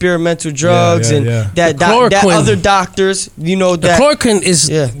different experimental drugs yeah, and yeah. That chloroquine. other doctors, you know, The that. chloroquine is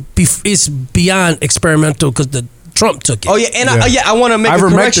Yeah. is beyond experimental because the Trump took it. Oh yeah, and I want to make a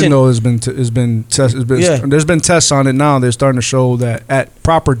Ivermectin correction. though has been tested. Yeah. There's been tests on it now. They're starting to show that at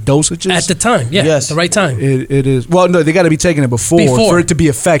proper dosages, At the time, yeah, Yes. at the right time. it is. Well, no, they got to be taking it before for it to be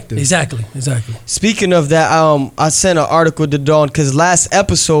effective. Exactly. Speaking of that, I sent an article to Dawn because last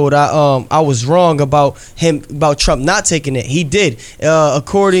episode I was wrong about Trump not taking it. He did,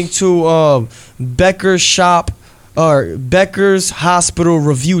 according to Becker's Shop or Becker's Hospital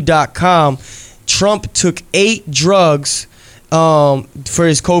Review.com. Trump took 8 drugs for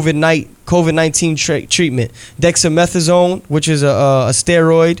his COVID-19 treatment. Dexamethasone, which is a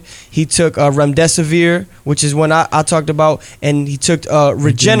steroid. He took remdesivir, which is one I talked about, and he took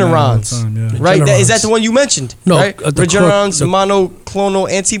Regeneron's. Right? Is that the one you mentioned? No, right? the Regeneron's monoclonal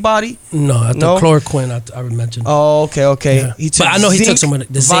antibody. No, the No? chloroquine I mentioned. Oh, okay. Yeah. He took But I know he zinc, took some of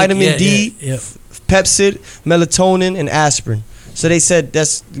the zinc, vitamin D, yeah. Pepsid, melatonin, and aspirin. So they said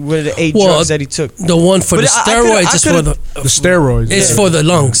that's one of the 8 drugs that he took. The one for But the I steroids is for the steroids. It's yeah. for the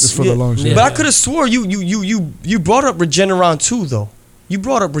lungs. It's for the lungs. Yeah. But I could have swore you brought up Regeneron too, though. You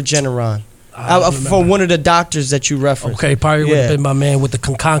brought up Regeneron for one of the doctors that you referenced. Okay, probably would Yeah. have been my man with the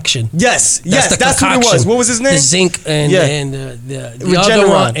concoction. Yes, the that's what it was. concoction. What was his name? The zinc and Yeah. the other Regeneron.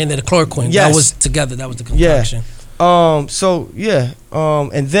 one, and then the chloroquine. Yes. That was together. That was the Yeah. concoction.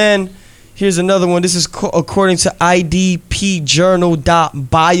 And then here's another one. This is according to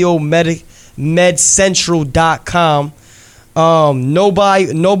idpjournal.biomedcentral.com.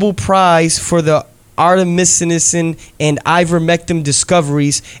 Nobel Prize for the artemisinin and ivermectin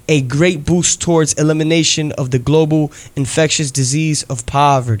discoveries, a great boost towards elimination of the global infectious disease of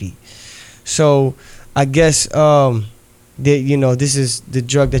poverty. So I guess this is the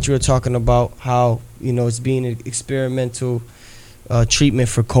drug that you were talking about, how it's being an experimental treatment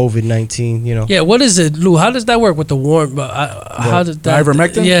for COVID-19. Yeah, what is it, Lou? How does that work with the warm? How does that?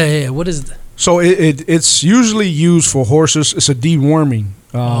 Ivermectin? Yeah. What is it? So it's usually used for horses. It's a deworming.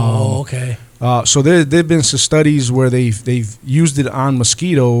 Okay. So there've been some studies where they've used it on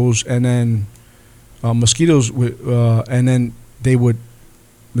mosquitoes, and then mosquitoes would, and then the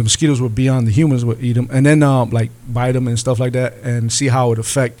mosquitoes would be on the humans, would eat them, and then like bite them and stuff like that, and see how it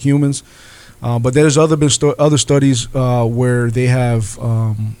affect humans. But there's other studies where they have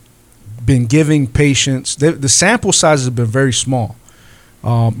been giving patients. The sample sizes have been very small,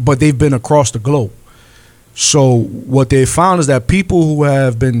 but they've been across the globe. So what they found is that people who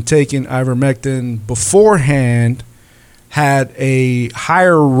have been taking ivermectin beforehand had a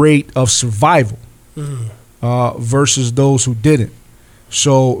higher rate of survival versus those who didn't.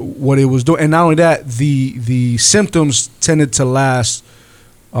 So what it was doing, and not only that, the symptoms tended to last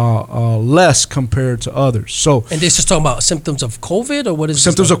less compared to others. So, and this is talking about symptoms of COVID, or what is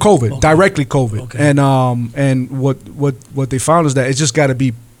symptoms of COVID, Okay. directly COVID, Okay. and what they found is that it's just got to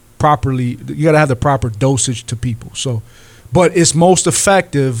be properly. You got to have the proper dosage to people. So, but it's most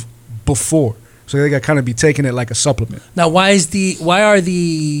effective before. So they got to kind of be taking it like a supplement. Now, why are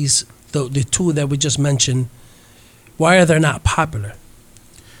these the two that we just mentioned? Why are they not popular?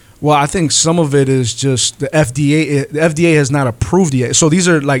 Well, I think some of it is just the FDA. The FDA has not approved it yet. So these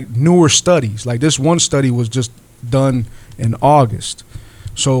are like newer studies. Like this one study was just done in August.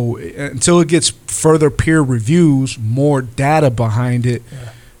 So until it gets further peer reviews, more data behind it,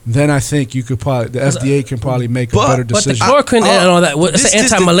 then I think the FDA can probably make a better But the decision. chloroquine and all that, it's This- an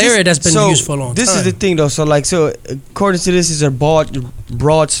this- anti-malaria this- that's been so used for a long This time. is the thing, though. So according to this, is a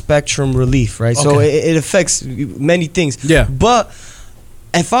broad spectrum relief, right? So Okay. it affects many things. Yeah. But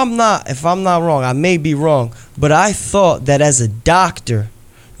if I'm not wrong, I may be wrong, but I thought that as a doctor,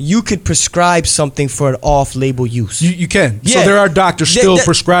 you could prescribe something for an off-label use. You can. Yeah. So there are doctors still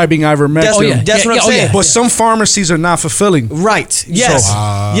prescribing ivermectin. That's, Oh, yeah. that's what I'm Yeah, oh, saying. yeah. But some pharmacies are not fulfilling. Right. Yes. So,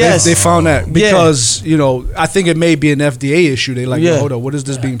 yes. They found that because I think it may be an FDA issue. They like, Yeah. hold on, what is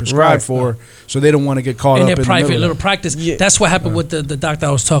this being prescribed Right. for? So they don't want to get caught in up their in the private middle little of that. practice. Yeah. That's what happened with the doctor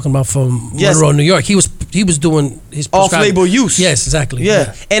I was talking about from Yes. Monroe, New York. He was doing his Off-label use. Yes, exactly.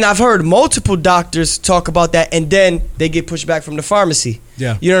 Yeah. And I've heard multiple doctors talk about that, and then they get pushed back from the pharmacy.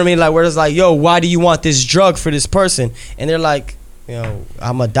 Yeah. You know what I mean? Like, where it's like, yo, why do you want this drug for this person? And they're like,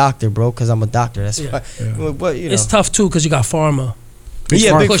 I'm a doctor, bro, because I'm a doctor. That's Yeah. why. But, It's tough too because you got pharma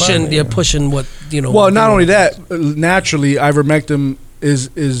Yeah, big pushing. pharma, They're pushing what Well, not only that, naturally, ivermectin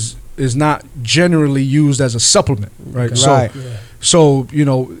is not generally used as a supplement, right? So, Right. so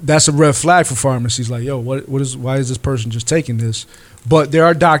that's a red flag for pharmacies. Like, yo, why is this person just taking this? But there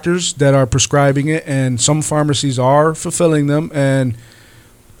are doctors that are prescribing it, and some pharmacies are fulfilling them. And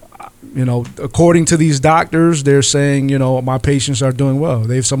according to these doctors, they're saying, my patients are doing well.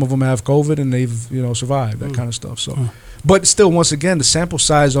 Some of them have COVID and they've survived, that kind of stuff. So. But still, once again, the sample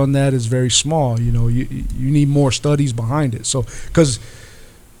size on that is very small. You need more studies behind it. So, because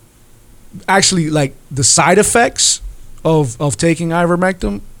actually, like the side effects of taking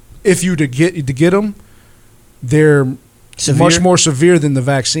ivermectin, if you to get them, they're much more severe than the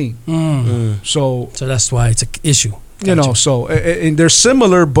vaccine. So that's why it's an issue. So and they're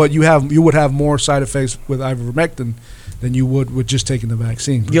similar, but you would have more side effects with ivermectin than you would with just taking the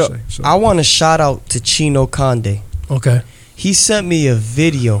vaccine. Per se. So. I want to shout out to Chino Conde. Okay. He sent me a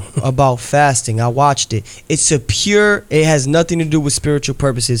video about fasting. I watched it. It has nothing to do with spiritual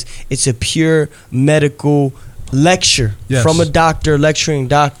purposes. It's a pure medical lecture from a doctor lecturing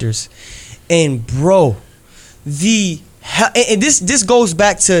doctors. And bro, and this goes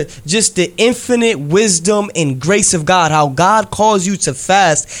back to just the infinite wisdom and grace of God, how God calls you to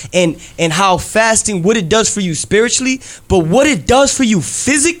fast, and how fasting, what it does for you spiritually, but what it does for you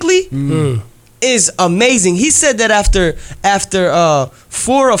physically is amazing. He said that after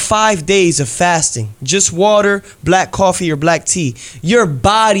 4 or 5 days of fasting, just water, black coffee, or black tea, your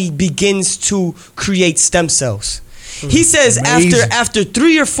body begins to create stem cells. He says after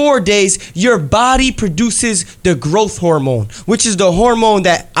 3 or 4 days, your body produces the growth hormone, which is the hormone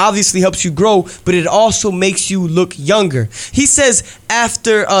that obviously helps you grow, but it also makes you look younger. He says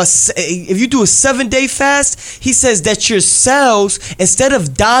after if you do a 7-day fast, he says that your cells, instead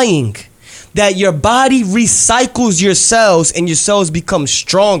of dying, that your body recycles your cells and your cells become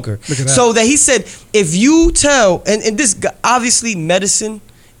stronger. So that he said, if you tell, and this obviously medicine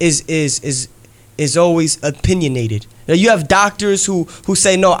is always opinionated. Now, you have doctors who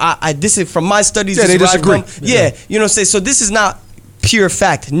say, no, I this is from my studies. Yeah, this they is where I disagree. come. So this is not pure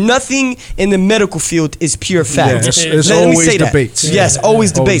fact. Nothing in the medical field is pure fact. Yeah, it's Let me always say that. debates. Yes,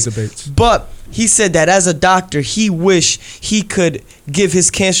 always Always debates. debates. But he said that as a doctor, he wish he could give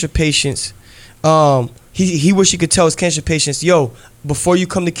his cancer patients, he wish he could tell his cancer patients, yo, before you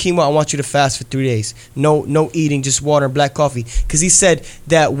come to chemo, I want you to fast for 3 days. No eating, just water and black coffee. Because he said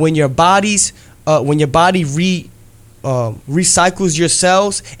that when your body recycles your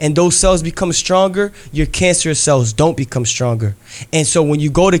cells and those cells become stronger, your cancerous cells don't become stronger. And so when you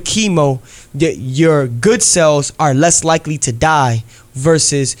go to chemo, your good cells are less likely to die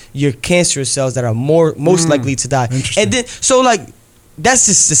versus your cancerous cells that are most likely to die. And then that's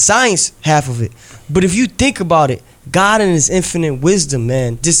just the science half of it. But if you think about it, God in his infinite wisdom,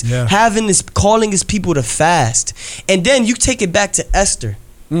 man, just calling his people to fast. And then you take it back to Esther.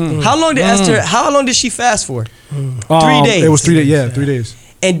 How long did she fast for? 3 days. It was 3 days. Yeah, 3 days.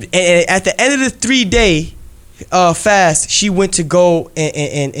 And at the end of the 3-day fast, she went to go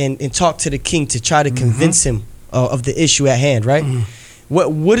and talk to the king to try to convince him of the issue at hand, right?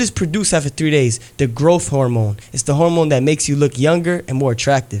 What is produced after 3 days? The growth hormone. It's the hormone that makes you look younger and more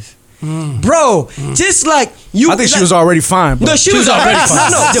attractive. Bro, just like you. I think she was already fine. Bro. No, she was already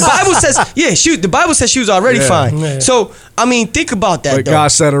fine. No, the Bible says, the Bible says she was already fine. Yeah. So, I mean, think about that, But though. God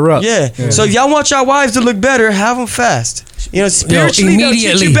set her up. Yeah. So, if y'all want your wives to look better, have them fast. Spiritually, they'll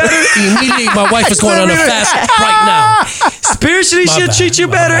treat you better. Immediately, my wife is going on a fast right now. Spiritually, she'll treat you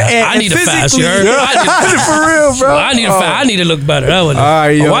better. I need a fast, you heard? For real, bro. I need a fast. I need to look better. That was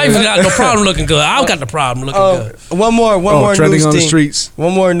my wife got no problem looking good. I've got the problem looking good. One more trending news on the thing. streets.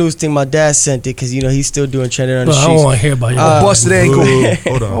 One more news thing. My dad sent it because he's still doing trending on the But I streets. don't want to hear about your Busted ankle.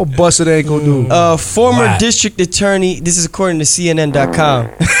 Hold on. Oh, busted ankle, dude. Former Why? district attorney, this is according to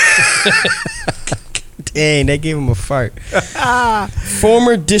CNN.com. Dang, that gave him a fart.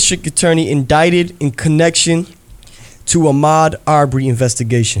 Former district attorney indicted in connection to Ahmaud Arbery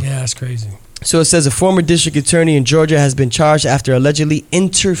investigation. Yeah, that's crazy. So it says a former district attorney in Georgia has been charged after allegedly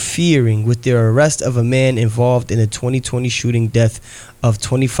interfering with the arrest of a man involved in the 2020 shooting death of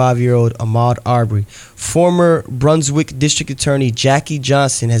 25-year-old Ahmaud Arbery. Former Brunswick district attorney Jackie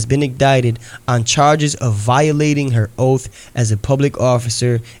Johnson has been indicted on charges of violating her oath as a public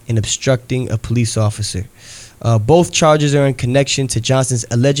officer and obstructing a police officer. Both charges are in connection to Johnson's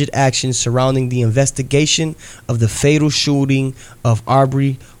alleged actions surrounding the investigation of the fatal shooting of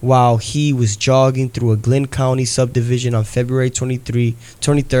Arbery while he was jogging through a Glenn County subdivision on February 23rd,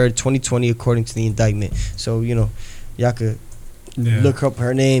 2020, according to the indictment. So, y'all could look up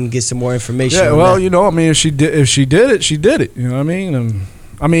her name, get some more information. Yeah, on well, that. you know, I mean, if she did it, she did it. You know what I mean? And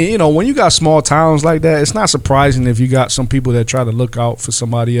I mean, you know, when you got small towns like that, it's not surprising if you got some people that try to look out for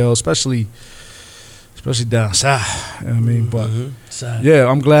somebody else, especially down south. You know what I mean? But Sad. yeah,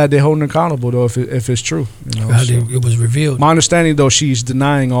 I'm glad they're holding her accountable though, if it's true. You know, Glad so. it was revealed. My understanding though, she's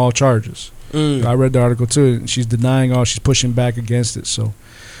denying all charges. I read the article too, and she's denying all. She's pushing back against it. So, all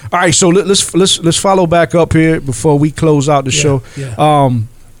right. So let's follow back up here before we close out the show. Yeah.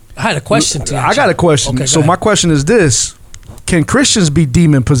 I had a question to you. I got a question. Okay, So go my ahead. question is this: can Christians be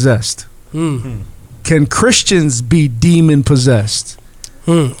demon possessed? Can Christians be demon possessed?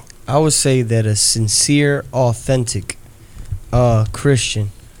 I would say that a sincere, authentic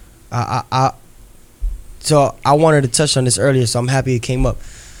Christian. So I wanted to touch on this earlier, so I'm happy it came up.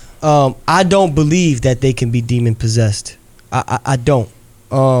 I don't believe that they can be demon possessed. I don't.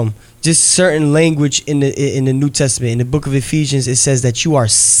 Just certain language in the New Testament, in the book of Ephesians, it says that you are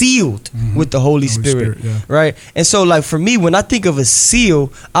sealed with the Holy Spirit, yeah. right? And so, like for me, when I think of a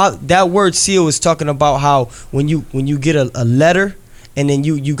seal, that word seal is talking about how when you get a letter. And then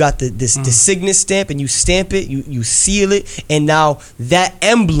you got the signet stamp, and you stamp it, you seal it, and now that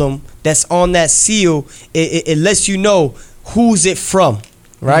emblem that's on that seal, it lets you know who's it from,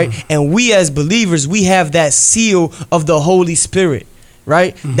 right? And we as believers, we have that seal of the Holy Spirit,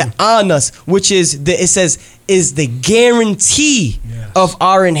 right? That on us, which is it says is the guarantee of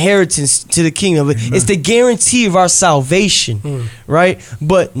our inheritance to the kingdom. It's the guarantee of our salvation, right?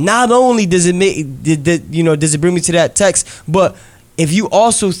 But not only does it does it bring me to that text, but if you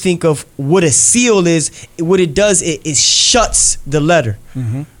also think of what a seal is, what it does, it shuts the letter,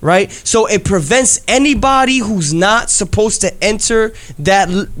 right? So it prevents anybody who's not supposed to enter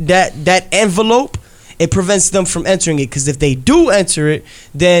that envelope. It prevents them from entering it, because if they do enter it,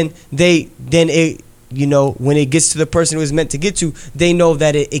 then it, you know, when it gets to the person who is meant to get to, they know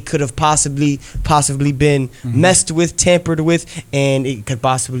that it could have possibly been messed with, tampered with, and it could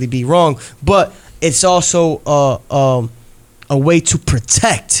possibly be wrong. But it's also a way to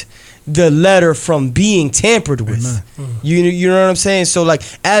protect the letter from being tampered with. You know what I'm saying? So like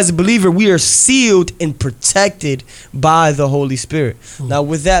as a believer, we are sealed and protected by the Holy Spirit. Now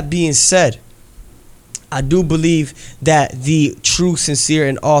with that being said, I do believe that the true, sincere,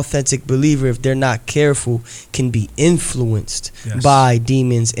 and authentic believer, if they're not careful, can be influenced by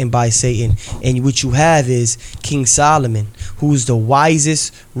demons and by Satan. And what you have is King Solomon, who's the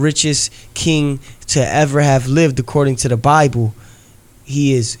wisest, richest king to ever have lived according to the Bible.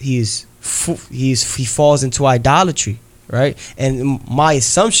 He falls into idolatry, right? And my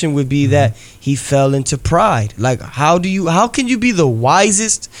assumption would be that he fell into pride. Like, how can you be the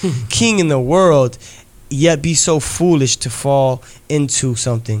wisest king in the world yet be so foolish to fall into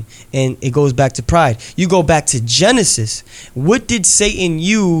something? And it goes back to pride. You go back to Genesis. What did Satan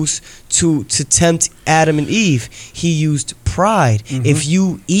use to tempt Adam and Eve? He used pride. If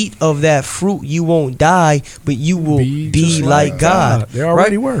you eat of that fruit, you won't die, but you will be like God. They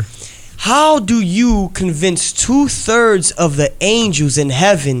already were. How do you convince 2/3 of the angels in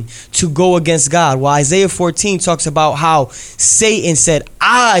heaven to go against God? Well, Isaiah 14 talks about how Satan said,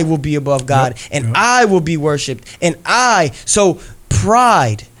 I will be above God, I will be worshipped, so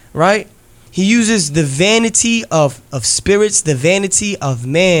pride, right? He uses the vanity of spirits, the vanity of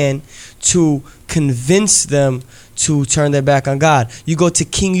man, to convince them to turn their back on God. You go to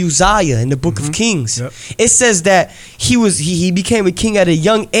King Uzziah in the book of Kings. It says that he became a king at a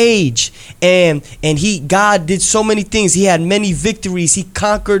young age, and God did so many things. He had many victories. He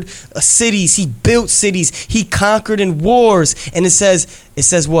conquered cities. He built cities. He conquered in wars. And it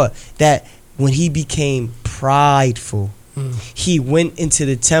says what? That when he became prideful, he went into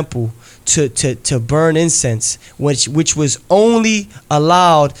the temple to burn incense, which was only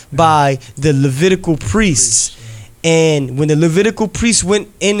allowed by the Levitical priests. And when the Levitical priests went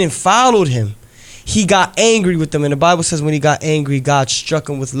in and followed him, he got angry with them. And the Bible says when he got angry, God struck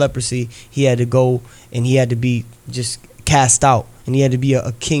him with leprosy. He had to go and he had to be just cast out. And he had to be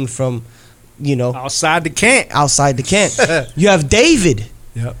a king from, outside the camp. You have David.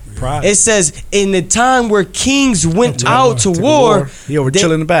 Pride. It says in the time where kings went out to war, he over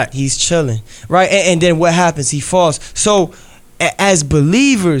chilling in the back. He's chilling, right? And then what happens? He falls. So as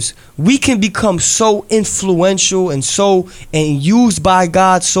believers, we can become so influential and used by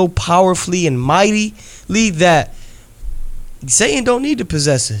God so powerfully and mightily that Satan don't need to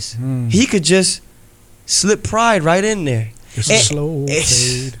possess us. He could just slip pride right in there. It's a slow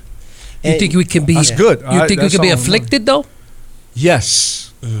fade. You think we can be? That's good. You think we can be afflicted though?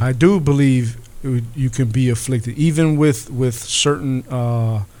 Yes, I do believe you can be afflicted, even with certain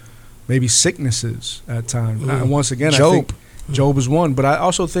maybe sicknesses at times. And once again, Job. Job is one. But I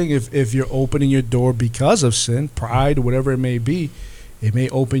also think if you're opening your door because of sin, pride, or whatever it may be, it may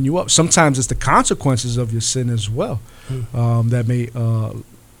open you up. Sometimes it's the consequences of your sin as well that may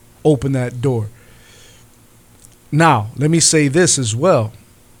open that door. Now, let me say this as well.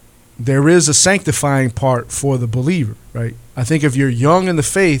 There is a sanctifying part for the believer, right? I think if you're young in the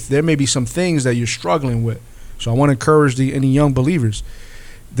faith, there may be some things that you're struggling with. So I want to encourage any young believers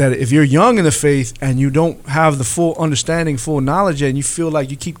that if you're young in the faith and you don't have the full understanding, full knowledge, and you feel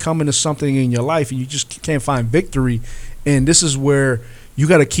like you keep coming to something in your life and you just can't find victory, and this is where you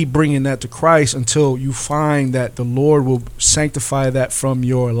got to keep bringing that to Christ until you find that the Lord will sanctify that from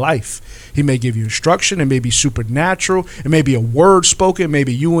your life. He may give you instruction. It may be supernatural. It may be a word spoken.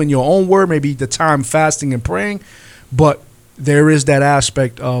 Maybe you in your own word. Maybe the time fasting and praying. But there is that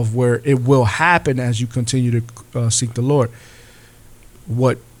aspect of where it will happen as you continue to seek the Lord.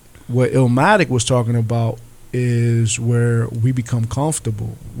 What Illmatic was talking about is where we become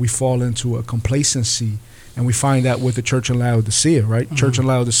comfortable. We fall into a complacency. And we find that with the church in Laodicea, right? Mm-hmm. Church in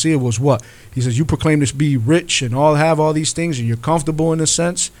Laodicea was what? He says, you proclaim to be rich and have all these things and you're comfortable in a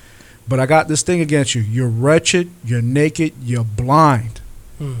sense. But I got this thing against you. You're wretched, you're naked, you're blind.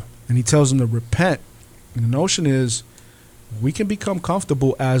 And he tells them to repent. And the notion is we can become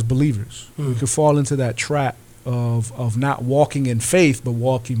comfortable as believers. We can fall into that trap of not walking in faith, but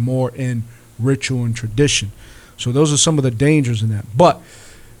walking more in ritual and tradition. So those are some of the dangers in that. But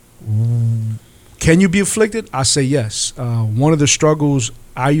can you be afflicted? I say yes. One of the struggles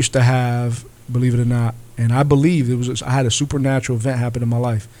I used to have, believe it or not, and I believe I had a supernatural event happen in my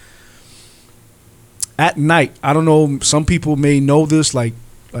life. At night, I don't know, some people may know this, like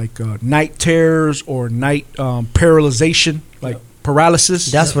night terrors or night paralyzation, like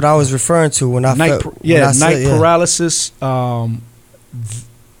paralysis. That's what I was referring to when I night paralysis. That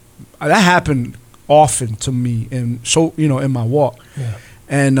happened often to me, and so in my walk. Yeah.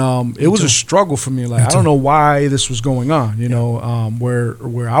 And it was a struggle for me. Like, I don't know why this was going on,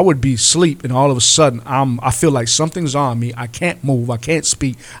 where I would be asleep and all of a sudden I feel like something's on me. I can't move. I can't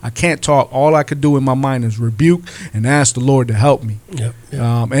speak. I can't talk. All I could do in my mind is rebuke and ask the Lord to help me. Yep.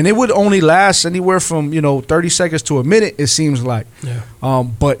 And it would only last anywhere from, 30 seconds to a minute, it seems like. Yeah.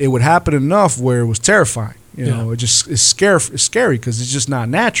 But it would happen enough where it was terrifying. It's scary because it's just not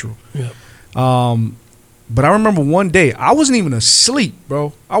natural. Yeah. But I remember one day, I wasn't even asleep,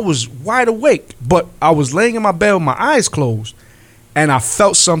 bro. I was wide awake, but I was laying in my bed with my eyes closed, and I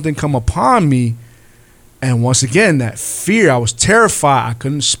felt something come upon me. And once again, that fear, I was terrified. I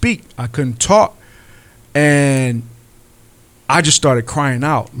couldn't speak. I couldn't talk. And I just started crying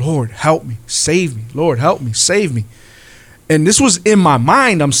out, Lord, help me, save me. Lord, help me, save me. And this was in my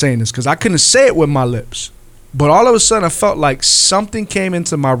mind, I'm saying this, because I couldn't say it with my lips. But all of a sudden, I felt like something came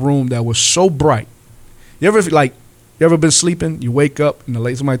into my room that was so bright. You ever been sleeping? You wake up and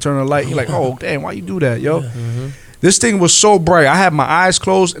somebody turn on the light. You're like, oh damn, why you do that, yo? Mm-hmm. This thing was so bright. I had my eyes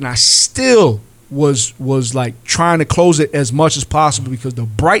closed and I still was like trying to close it as much as possible because the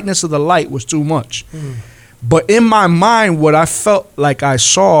brightness of the light was too much. But in my mind, what I felt like I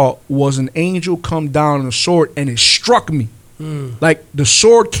saw was an angel come down on a sword, and it struck me. Like the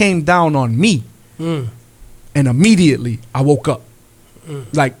sword came down on me, and immediately I woke up.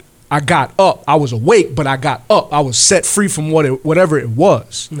 Like, I got up. I was awake, but I got up. I was set free from whatever it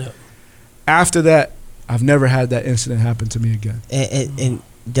was. No. After that, I've never had that incident happen to me again. And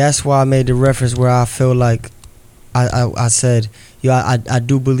that's why I made the reference where I feel like I said, I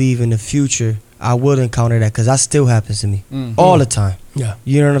do believe in the future I will encounter that, because that still happens to me all the time. Yeah,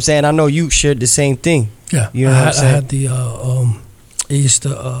 you know what I'm saying? I know you shared the same thing. Yeah, you know what I'm saying? I had the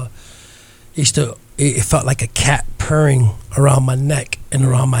it felt like a cat purring around my neck and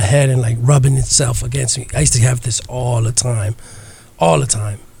around my head and like rubbing itself against me. I used to have this all the time. I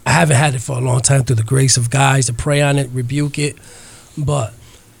haven't had it for a long time through the grace of guys to pray on it, rebuke it. But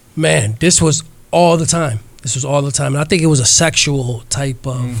man, this was all the time. And I think it was a sexual type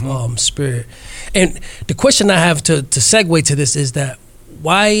of spirit. And the question I have to segue to this is that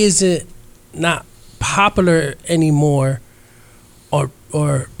why is it not popular anymore or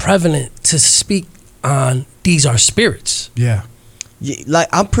prevalent to speak on these are spirits? Yeah. Like,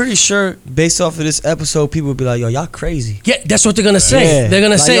 I'm pretty sure based off of this episode, people will be like, yo, y'all crazy. Yeah, that's what they're gonna say. Yeah. They're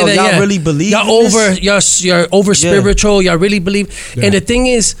gonna say that y'all really believe you're over spiritual, y'all really believe. Yeah. And the thing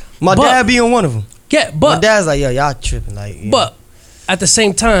is, my dad being one of them. Yeah, but my dad's like, yo, y'all tripping, like. But at the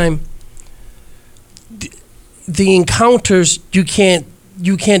same time, the encounters you can't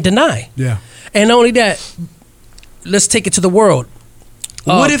deny. Yeah. And not only that, let's take it to the world.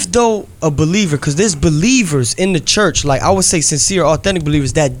 What if though a believer, because there's believers in the church, like I would say sincere, authentic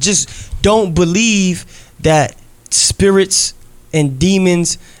believers that just don't believe that spirits and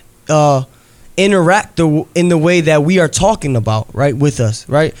demons interact in the way that we are talking about, right, with us,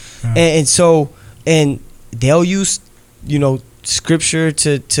 right? And so they'll use, scripture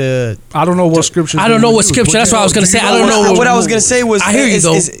to I don't know what scripture. I don't know what scripture. That's what I was gonna say. I don't know what I was gonna say was. I hear you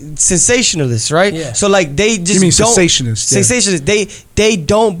though. Is sensationalists, right? Yeah. So like they just You mean don't, cessationists? Yeah. Cessationists. They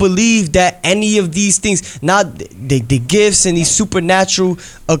don't believe that any of these things, not the gifts and these supernatural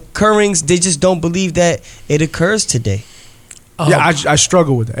occurrings, they just don't believe that it occurs today. Yeah, I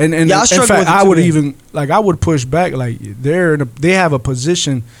struggle with that, and Yeah, I in struggle fact, with it I too, would man. even I would push back. Like they have a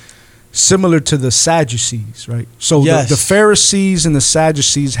position similar to the Sadducees, right? So Yes. the Pharisees and the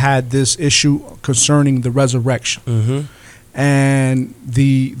Sadducees had this issue concerning the resurrection, and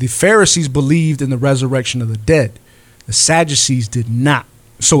the Pharisees believed in the resurrection of the dead. The Sadducees did not.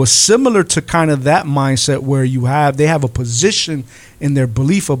 So it's similar to kind of that mindset where they have a position in their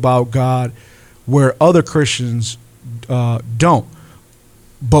belief about God where other Christians don't.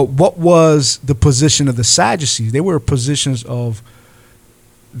 But what was the position of the Sadducees? They were positions of,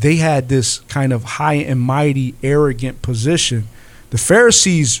 they had this kind of high and mighty, arrogant position. The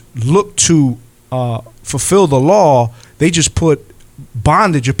Pharisees looked to fulfill the law. They just put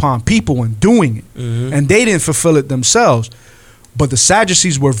bondage upon people in doing it. And they didn't fulfill it themselves. But the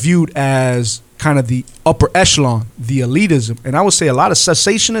Sadducees were viewed as kind of the upper echelon, the elitism. And I would say a lot of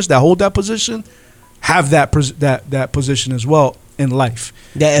cessationists that hold that position have that position as well in life.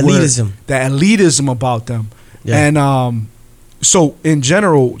 That elitism. That elitism about them. Yeah. And so in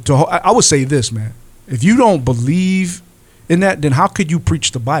general, I would say this, man. If you don't believe in that, then how could you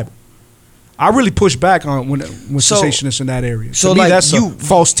preach the Bible? I really push back on when cessationists in that area. So to me, like that's a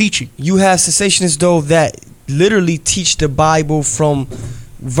false teaching. You have cessationists though that literally teach the Bible from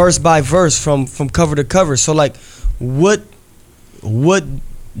verse by verse, from cover to cover. So like, what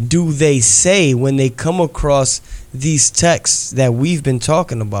do they say when they come across these texts that we've been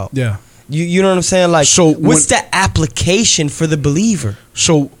talking about? Yeah. You know what I'm saying? Like, So what's the application for the believer?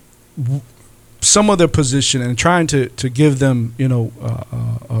 So some of their position and trying to give them,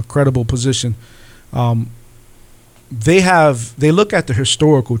 a credible position, they look at the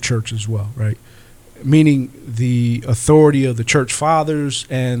historical church as well, right? Meaning the authority of the church fathers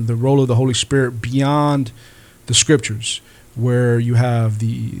and the role of the Holy Spirit beyond the scriptures, where you have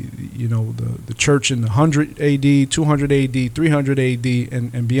the church in 100 AD, 200 AD, 300 AD,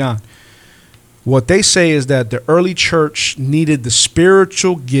 and beyond. What they say is that the early church needed the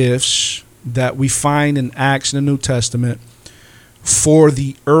spiritual gifts that we find in Acts in the New Testament for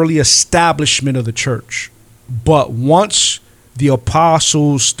the early establishment of the church. But once the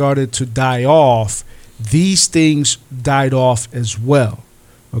apostles started to die off, these things died off as well,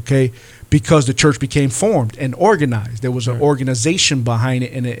 okay? Because the church became formed and organized. There was an organization behind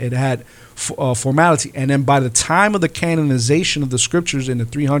it, and it had formality. And then by the time of the canonization of the scriptures in the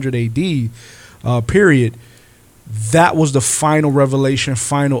 300 AD period, that was the final revelation,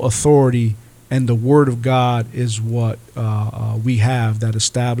 final authority, and the Word of God is what we have that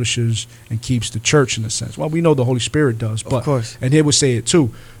establishes and keeps the church in a sense. Well, we know the Holy Spirit does, but Of course. and they would say it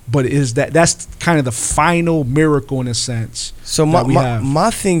too. But that's kind of the final miracle in a sense. So that we have. my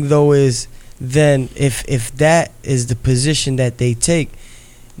thing though is, then if that is the position that they take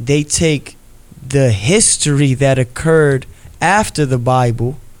the history that occurred after the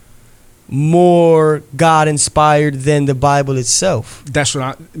Bible more God inspired than the Bible itself. That's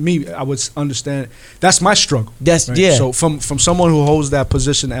what I would understand. That's my struggle. That's right? yeah. So from someone who holds that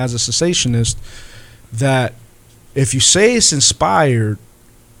position as a cessationist, that if you say it's inspired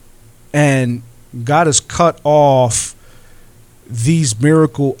and God has cut off these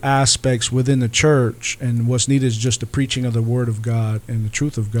miracle aspects within the church, and what's needed is just the preaching of the Word of God and the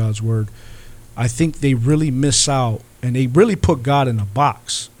truth of God's Word, I think they really miss out, and they really put God in a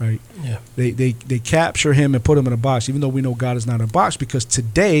box, right? Yeah. They capture him and put him in a box, even though we know God is not in a box, because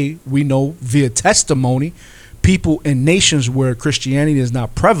today we know via testimony, people in nations where Christianity is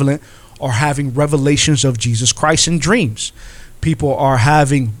not prevalent are having revelations of Jesus Christ in dreams. People are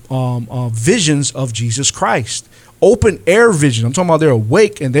having visions of Jesus Christ. Open air vision. I'm talking about they're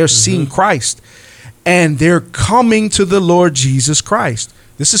awake and they're seeing Christ. And they're coming to the Lord Jesus Christ.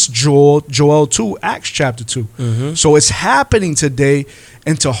 This is Joel 2, Acts chapter 2. So it's happening today.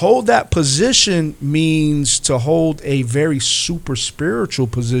 And to hold that position means to hold a very super spiritual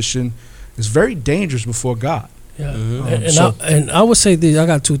position. Is very dangerous before God. Yeah. And I would say this, I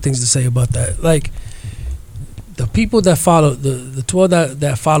got two things to say about that. Like, the people that follow, the 12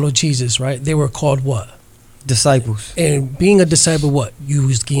 that follow Jesus, right? They were called what? Disciples. And being a disciple, what? You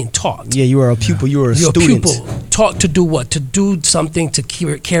was getting taught. Yeah, you were a pupil. You were a You're student. a pupil. Taught to do what? To do something to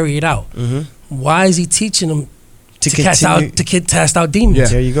carry it out. Why is he teaching them to cast continue. out demons. Yeah.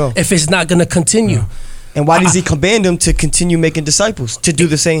 There you go. If it's not going to continue. And why does he command them to continue making disciples, to do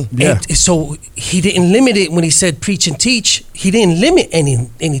the same? Yeah. And so he didn't limit it when he said preach and teach. He didn't limit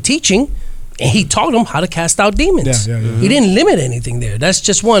any teaching. And he taught them how to cast out demons. Yeah. He didn't limit anything there. That's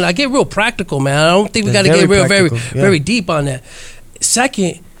just one. I get real practical, man. I don't think we got That's to get very real, very, practical, yeah. very deep on that.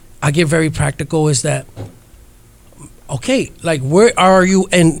 Second, I get very practical is that, okay, like where are you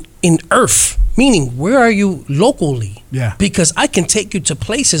in earth? Meaning, where are you locally? Yeah. Because I can take you to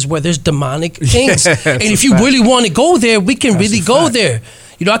places where there's demonic things. Yeah, and that's if a you fact. really want to go there, we can really a go fact. there.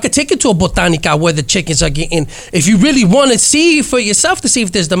 You know, I could take you to a botanica where the chickens are getting. If you really want to see for yourself to see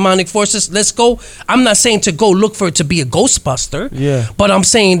if there's demonic forces, let's go. I'm not saying to go look for it to be a Ghostbuster. Yeah. But I'm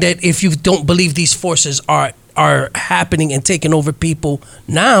saying that if you don't believe these forces are happening and taking over people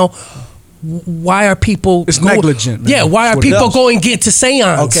now, why are people? It's negligent, man. Yeah. Why are That's what it people is. going get to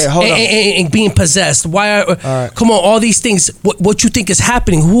seance? Okay, hold on. And being possessed. Why are? right. Come on, all these things. What you think is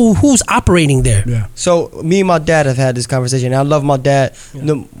happening? Who's operating there? Yeah. So me and my dad have had this conversation. And I love my dad.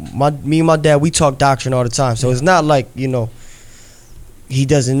 Me and my dad, we talk doctrine all the time. So it's not like, he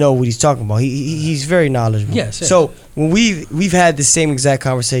doesn't know what he's talking about. He's very knowledgeable. Yes, yes. So when we've had the same exact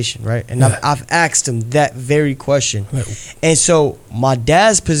conversation, right? And Yeah. I've asked him that very question. Right. And so my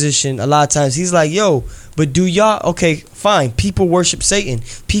dad's position, a lot of times he's like, yo, but do y'all, okay, fine, people worship Satan.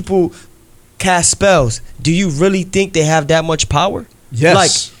 People cast spells. Do you really think they have that much power? Yes.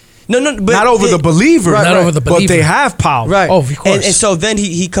 Like, no, but Not over the believer, Right, Not over the but they believer. have power. Right. Oh, of course. And so then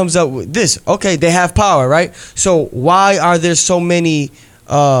he comes up with this. Okay, they have power, right? So why are there so many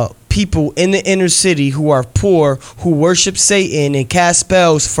people in the inner city who are poor, who worship Satan and cast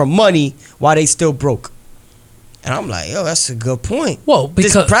spells for money while they still broke? And I'm like, yo, that's a good point. Well,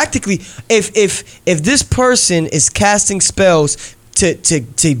 This because practically, if this person is casting spells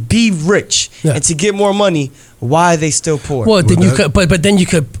to be rich Yeah. and to get more money, why are they still poor? well, then Well, you could, but then you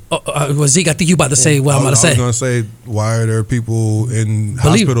could. Well, Zeke, I think you about to say what I'm about to I was say. gonna say, why are there people in Believe-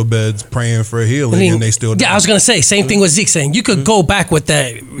 hospital beds praying for healing I mean, and they still? yeah, I was gonna say same thing with Zeke saying. You could go back with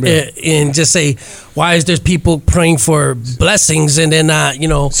that and just say, why is there people praying for blessings and then not,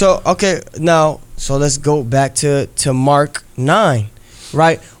 So okay, now so let's go back to Mark 9,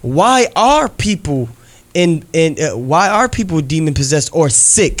 right? Why are people why are people demon possessed or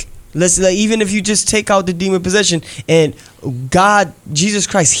sick? Let's even if you just take out the demon possession, and Jesus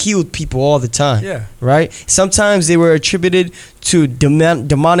Christ healed people all the time. Yeah. Right. Sometimes they were attributed to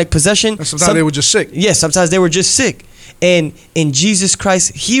demonic possession. And sometimes they were just sick. Yeah, sometimes they were just sick. And Jesus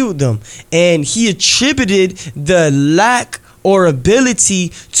Christ healed them. And he attributed the lack or ability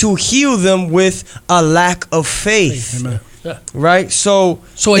to heal them with a lack of faith. Amen. Right? So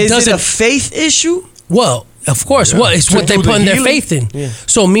it is it a doesn't- faith issue? Well, of course. Well, it's what To they do the put their healing? faith in. Yeah.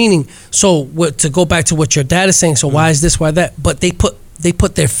 So meaning, what to go back to what your dad is saying. So why is this? Why that? But they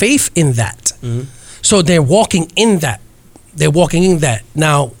put their faith in that. So they're walking in that. They're walking in that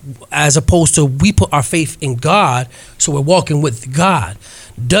now, as opposed to we put our faith in God. So we're walking with God.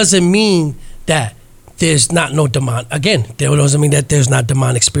 Doesn't mean that there's not no demon. Again, that doesn't mean that there's not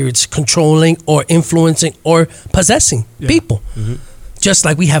demonic spirits controlling or influencing or possessing people. Just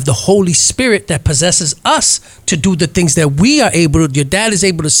like we have the Holy Spirit that possesses us to do the things that we are able to. Your dad is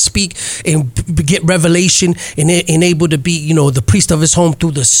able to speak and get revelation and able to be, the priest of his home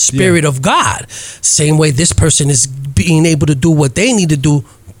through the Spirit of God. Same way this person is being able to do what they need to do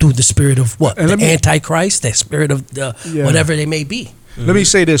through the spirit of what? And The let me- Antichrist, the spirit of the Yeah. whatever they may be. Let me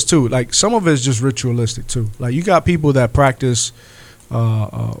say this too. Like some of it is just ritualistic too. Like you got people that practice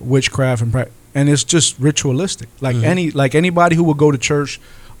witchcraft and it's just ritualistic. Like anybody who will go to church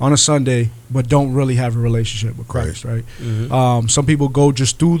on a Sunday but don't really have a relationship with Christ, right? Some people go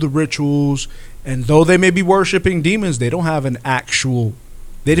just through the rituals, and though they may be worshiping demons, they don't have an actual.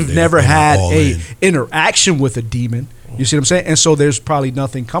 They've They never don't had all a in. interaction with a demon. You see what I'm saying? And so there's probably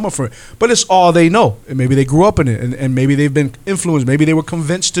nothing coming from it. But it's all they know. And maybe they grew up in it, and maybe they've been influenced. Maybe they were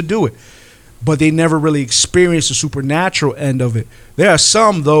convinced to do it. But they never really experienced the supernatural end of it. There are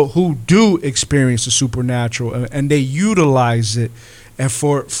some, though, who do experience the supernatural, and they utilize it and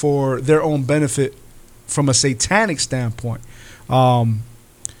for their own benefit from a satanic standpoint. And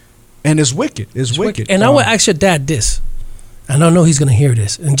it's wicked. It's wicked. And I would ask your dad this, and I know he's going to hear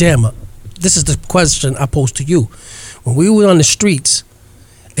this. And Jamma, this is the question I posed to you. When we were on the streets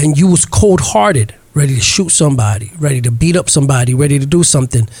and you was cold-hearted, ready to shoot somebody, ready to beat up somebody, ready to do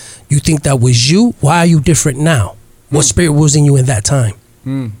something, you think that was you? Why are you different now? What spirit was in you in that time?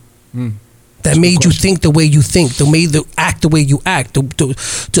 that made you think the way you think, that made you act the way you act,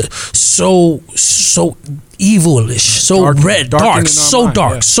 so evilish, so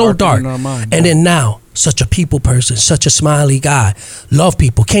dark, so dark. And then now, such a people person, such a smiley guy, love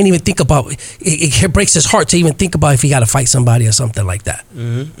people, can't even think about it breaks his heart to even think about if he got to fight somebody or something like that.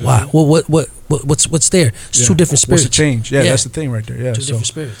 Why? Well, what's there? It's two different spirits. What's the change? Yeah, that's the thing right there. Yeah, two different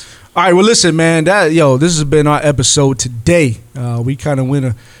spirits. All right, well, listen, man. This has been our episode today. We kind of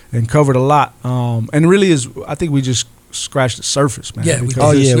went and covered a lot, and really I think we just scratched the surface, man. Yeah, we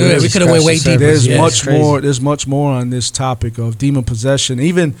could have went way deeper. There's much more. There's much more on this topic of demon possession,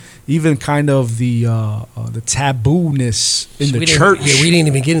 even kind of the taboo-ness in the church. Yeah, we didn't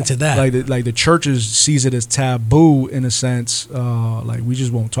even get into that. Like the churches sees it as taboo in a sense. Like we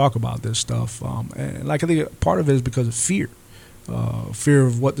just won't talk about this stuff. And like I think part of it is because of fear. Fear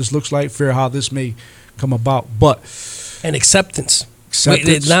of what this looks like, fear of how this may come about, and acceptance.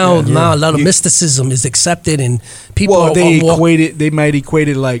 Now a lot of mysticism is accepted, and people they might equate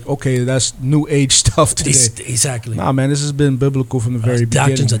it like, okay, that's new age stuff today. Exactly. Nah, man, this has been biblical from the very beginning.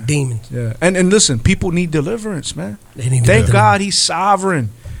 Doctrines of demons. Yeah, and listen, people need deliverance, man. Thank God He's sovereign,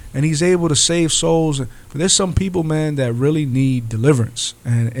 and He's able to save souls. But there's some people, man, that really need deliverance,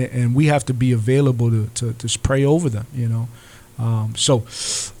 and we have to be available to pray over them, you know. So,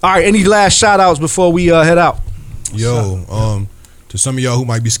 all right, any last shout outs before we head out? To some of y'all who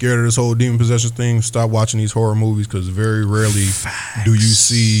might be scared of this whole demon possession thing, stop watching these horror movies, because very rarely do you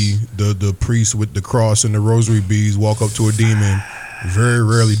see the priest with the cross and the rosary beads walk up to a demon. Very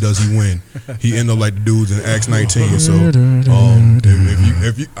rarely does he win. He end up like the dudes in Acts 19. So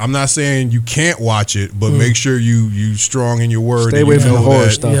if you, I'm not saying you can't watch it, but make sure you strong in your word. Stay away from the horror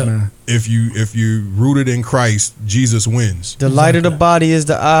stuff, man. If you rooted in Christ, Jesus wins. The light of the body is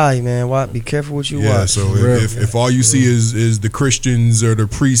the eye, man. Be careful what you watch. Yeah, so if all you see is the Christians or the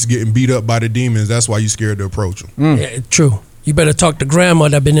priests getting beat up by the demons, that's why you're scared to approach them. Yeah, true. You better talk to grandma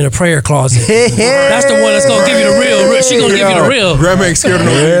that been in a prayer closet. That's the one that's gonna give you the real. She gonna give you the real. Grandma ain't scared of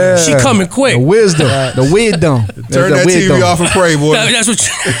no demon. She coming quick. The wisdom. Turn that TV off and pray, boy. That's what.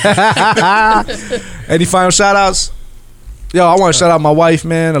 Any final shout outs? Yo, I want to shout out my wife,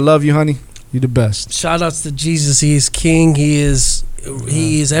 man. I love you, honey. You the best. Shout outs to Jesus. He is King. He is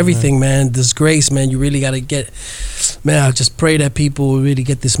everything, man. This grace, man. You really got to get. Man, I just pray that people really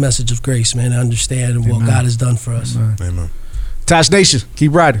get this message of grace, man. Understand what God has done for us. Amen. Tash Nation,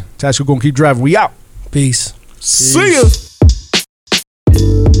 keep riding. Tash, we're gonna keep driving. We out. Peace. See ya.